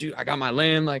 dude, I got my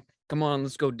land, like, come on,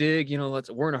 let's go dig,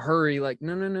 we're in a hurry. Like,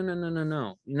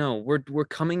 no, we're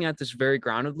coming at this very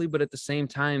groundedly, but at the same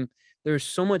time, there's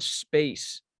so much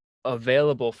space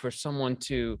available for someone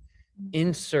to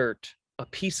insert a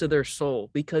piece of their soul,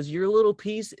 because your little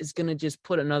piece is going to just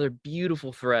put another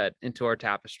beautiful thread into our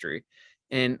tapestry.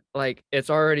 and like it's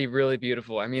already really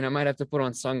beautiful. I mean, I might have to put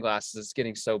on sunglasses. It's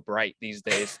getting so bright these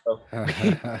days. So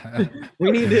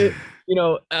we need to,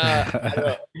 I don't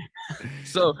know.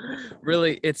 So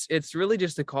really it's really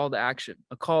just a call to action,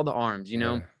 a call to arms,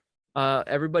 Yeah.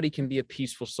 everybody can be a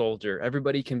peaceful soldier.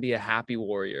 Everybody can be a happy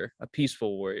warrior, a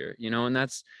peaceful warrior, and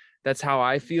that's how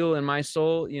I feel in my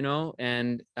soul,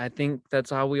 and I think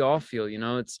that's how we all feel,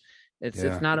 it's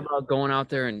Yeah. not about going out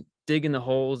there and digging the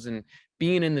holes and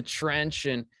being in the trench,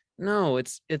 and no,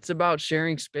 it's about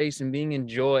sharing space and being in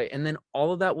joy, and then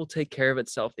all of that will take care of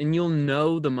itself, and you'll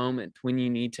know the moment when you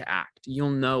need to act.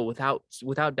 You'll know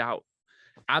without doubt.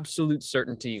 Absolute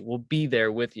certainty will be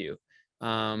there with you.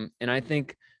 And I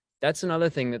think that's another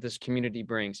thing that this community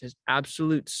brings is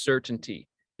absolute certainty,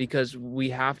 because we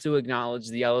have to acknowledge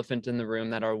the elephant in the room,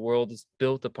 that our world is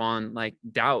built upon like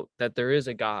doubt, that there is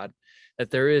a God, that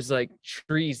there is like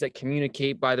trees that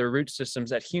communicate by their root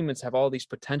systems, that humans have all these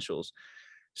potentials.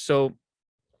 So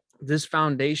this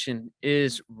foundation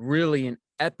is really an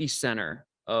epicenter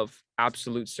of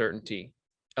absolute certainty,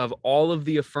 of all of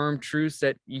the affirmed truths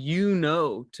that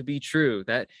to be true,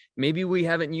 that maybe we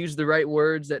haven't used the right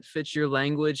words that fit your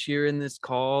language here in this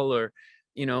call, or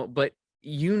but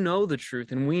the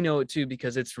truth, and we know it too,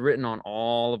 because it's written on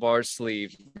all of our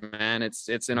sleeves, man. It's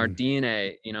in our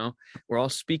DNA. We're all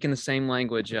speaking the same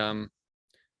language.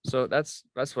 So that's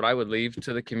what I would leave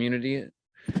to the community.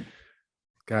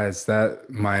 Guys, that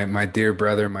my dear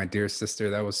brother, my dear sister,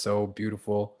 that was so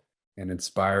beautiful and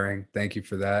inspiring. Thank you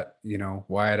for that.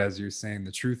 Wyatt, as you're saying,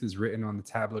 the truth is written on the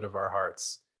tablet of our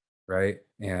hearts, right?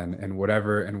 And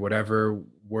whatever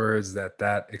words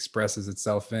that expresses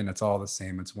itself in, it's all the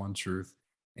same. It's one truth.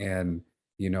 And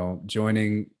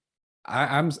joining,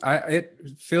 it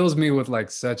fills me with like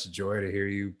such joy to hear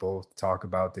you both talk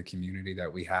about the community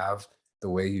that we have the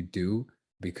way you do,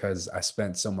 because I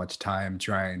spent so much time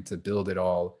trying to build it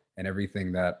all and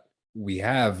everything that we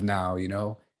have now,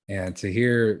 and to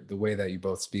hear the way that you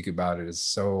both speak about it is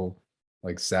so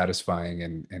like satisfying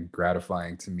and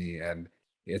gratifying to me. And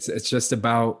it's just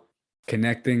about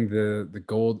connecting the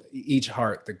gold, each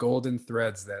heart, the golden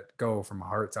threads that go from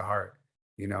heart to heart,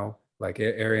 like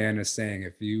Ariane is saying,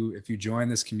 if you join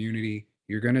this community,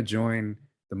 you're going to join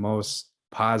the most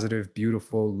positive,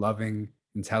 beautiful, loving,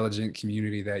 intelligent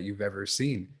community that you've ever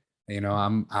seen.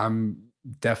 I'm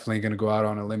definitely going to go out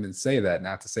on a limb and say that,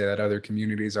 not to say that other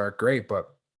communities aren't great, but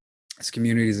this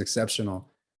community is exceptional.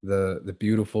 The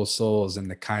beautiful souls and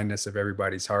the kindness of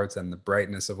everybody's hearts and the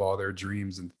brightness of all their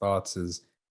dreams and thoughts is,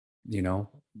 you know,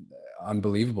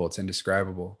 unbelievable. It's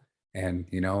indescribable. And,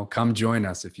 come join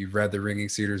us if you've read the Ringing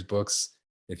Cedars books.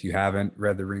 If you haven't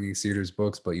read the Ringing Cedars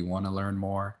books, but you want to learn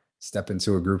more, step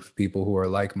into a group of people who are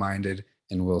like-minded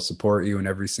and will support you in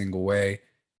every single way.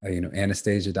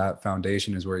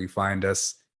 Anastasia.foundation is where you find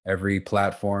us. Every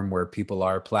platform where people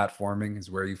are platforming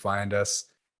is where you find us.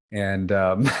 And,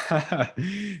 I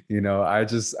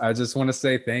just want to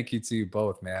say thank you to you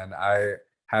both, man. I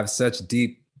have such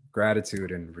deep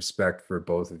gratitude and respect for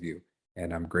both of you.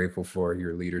 And I'm grateful for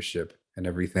your leadership and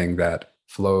everything that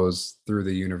flows through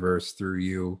the universe, through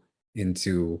you,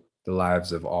 into the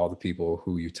lives of all the people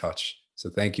who you touch. So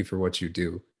thank you for what you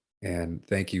do. And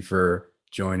thank you for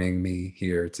joining me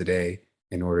here today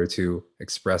in order to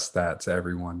express that to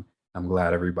everyone. I'm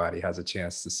glad everybody has a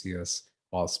chance to see us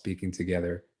all speaking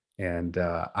together. And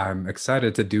I'm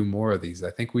excited to do more of these.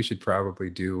 I think we should probably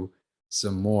do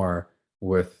some more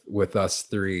with us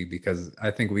three, because I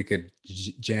think we could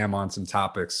jam on some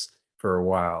topics for a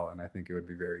while, and I think it would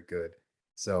be very good.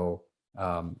 So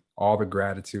all the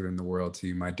gratitude in the world to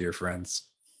you, my dear friends.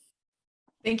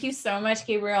 Thank you so much,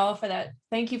 Gabriel, for that.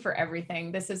 Thank you for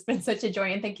everything. This has been such a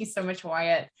joy, and thank you so much,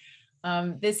 Wyatt.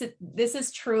 This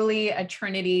is truly a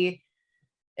trinity.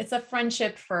 It's a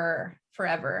friendship for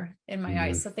forever in my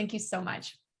eyes. So thank you so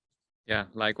much. Yeah,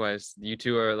 likewise. You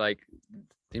two are like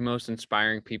the most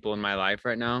inspiring people in my life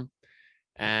right now.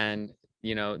 And,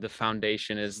 the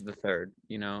foundation is the third,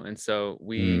 and so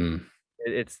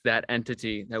it's that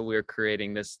entity that we're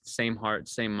creating, this same heart,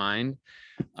 same mind.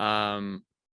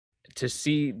 To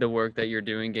see the work that you're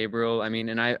doing, Gabriel, I mean,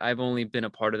 and I've only been a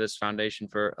part of this foundation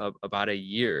for about a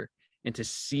year, and to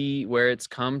see where it's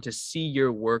come, to see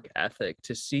your work ethic,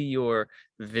 to see your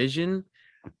vision,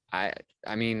 I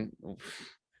mean,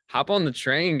 hop on the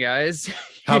train, guys.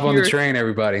 Hop on the train,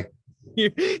 everybody.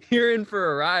 You're in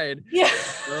for a ride. Yeah.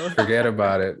 Forget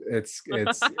about it. It's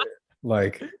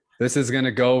like, this is going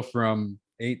to go from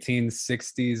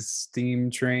 1860s steam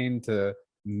train to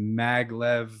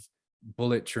maglev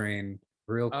bullet train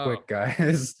real quick,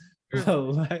 guys.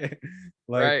 like,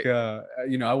 Right.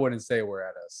 I wouldn't say we're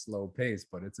at a slow pace,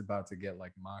 but it's about to get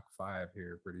like Mach 5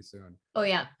 here pretty soon. Oh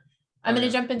yeah. I'm Oh, going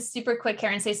to yeah. jump in super quick here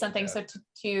and say something. Yeah. So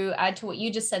to add to what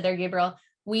you just said there, Gabriel,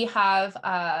 we have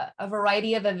a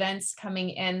variety of events coming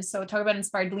in. So talk about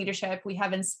inspired leadership. We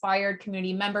have inspired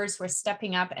community members who are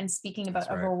stepping up and speaking about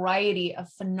That's a right. variety of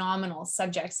phenomenal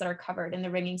subjects that are covered in the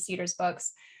Ringing Cedars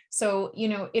books. So,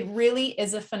 it really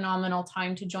is a phenomenal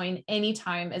time to join. Any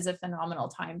time is a phenomenal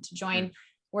time to join.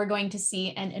 We're going to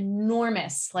see an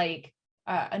enormous,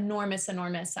 enormous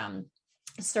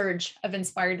surge of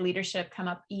inspired leadership come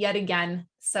up yet again.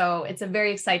 So it's a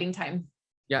very exciting time.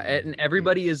 Yeah, and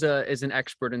everybody is an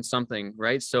expert in something,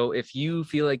 right? So if you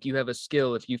feel like you have a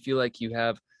skill, if you feel like you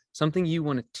have something you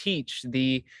want to teach,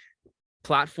 the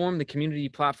community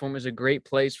platform is a great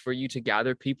place for you to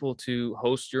gather people to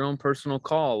host your own personal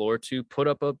call or to put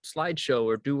up a slideshow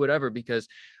or do whatever, because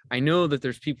I know that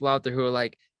there's people out there who are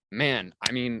like, man,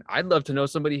 I mean, I'd love to know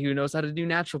somebody who knows how to do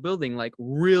natural building like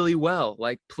really well.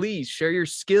 Like, please share your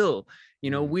skill.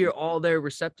 We are all there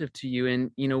receptive to you.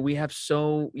 And, we have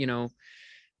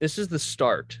this is the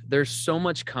start. There's so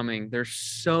much coming. There's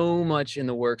so much in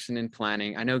the works and in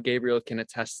planning. I know Gabriel can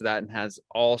attest to that and has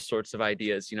all sorts of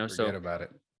ideas, Forget about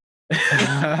it.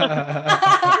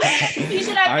 You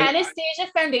should have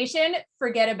Anastasia Foundation,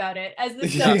 forget about it as the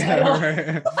subtitle.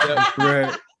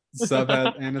 Right. Sub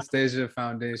Anastasia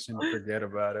Foundation, forget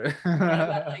about it.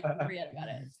 Forget about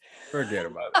it. Forget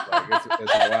about it. Like,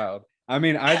 it's wild. I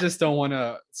mean, I just don't want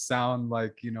to sound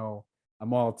like,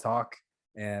 I'm all talk,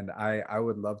 and I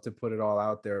would love to put it all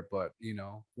out there, but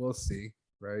we'll see,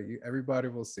 right? Everybody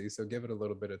will see. So give it a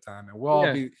little bit of time, and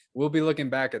we'll be looking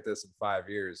back at this in 5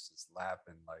 years, just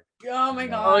laughing like, oh my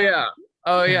God.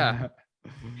 Oh yeah.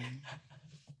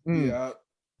 Yeah.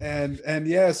 And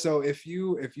yeah, so if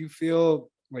you feel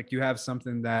like you have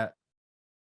something that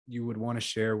you would want to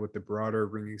share with the broader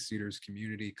Ringing Cedars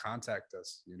community, contact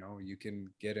us. You can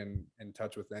get in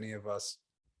touch with any of us,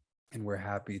 and we're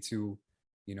happy to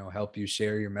help you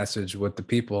share your message with the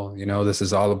people. This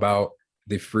is all about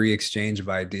the free exchange of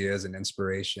ideas and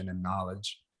inspiration and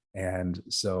knowledge, and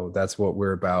so that's what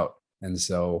we're about. And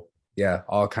so yeah,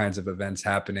 all kinds of events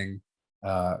happening.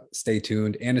 Stay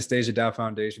tuned. Anastasia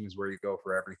Foundation is where you go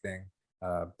for everything.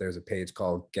 There's a page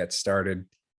called Get Started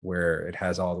where it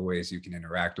has all the ways you can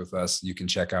interact with us. You can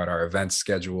check out our event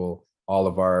schedule, all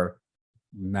of our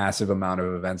massive amount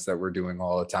of events that we're doing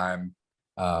all the time.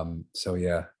 So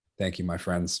yeah, thank you, my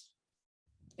friends.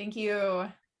 Thank you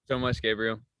so much,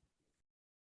 Gabriel.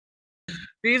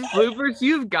 These bloopers,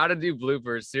 you've got to do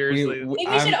bloopers. Seriously. I think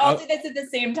we should all do this at the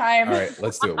same time. All right,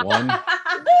 let's do it. 1,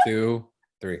 2,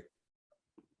 3.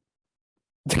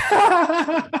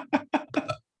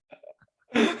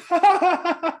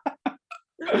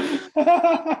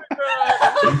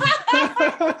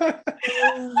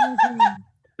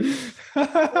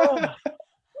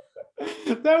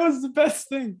 That was the best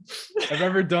thing I've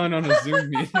ever done on a Zoom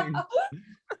meeting.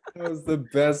 That was the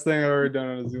best thing I've ever done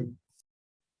on a Zoom.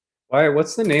 Wyatt,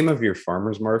 what's the name of your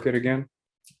farmer's market again?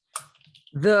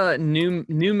 The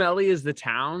New Melly is the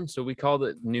town, so we called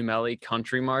it New Melly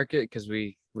Country Market because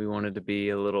we wanted to be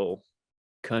a little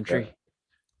country. Yeah.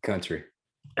 Country.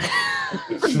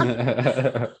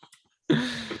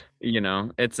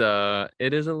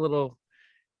 It is a little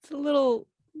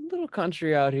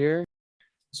country out here.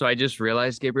 So I just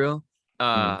realized, Gabriel,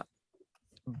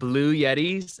 blue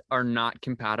Yetis are not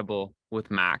compatible with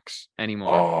Macs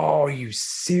anymore. Oh, are you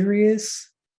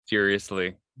serious?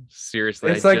 Seriously.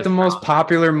 It's like the most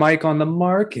popular mic on the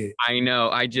market. I know.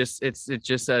 It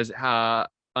just says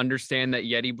understand that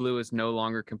Yeti Blue is no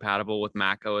longer compatible with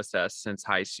Mac OS X since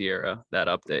High Sierra, that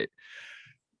update.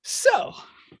 So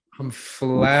I'm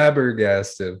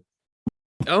flabbergasted.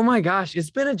 Oh my gosh, it's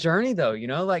been a journey though,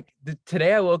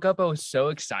 today I woke up, I was so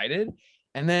excited,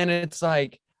 and then it's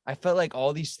like I felt like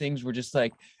all these things were just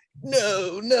like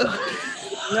no, and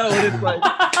it's like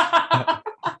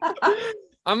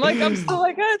I'm still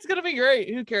like, it's gonna be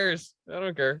great, who cares, I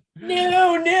don't care.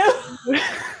 No.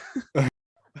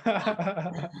 Oh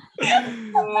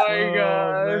my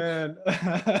gosh. Man.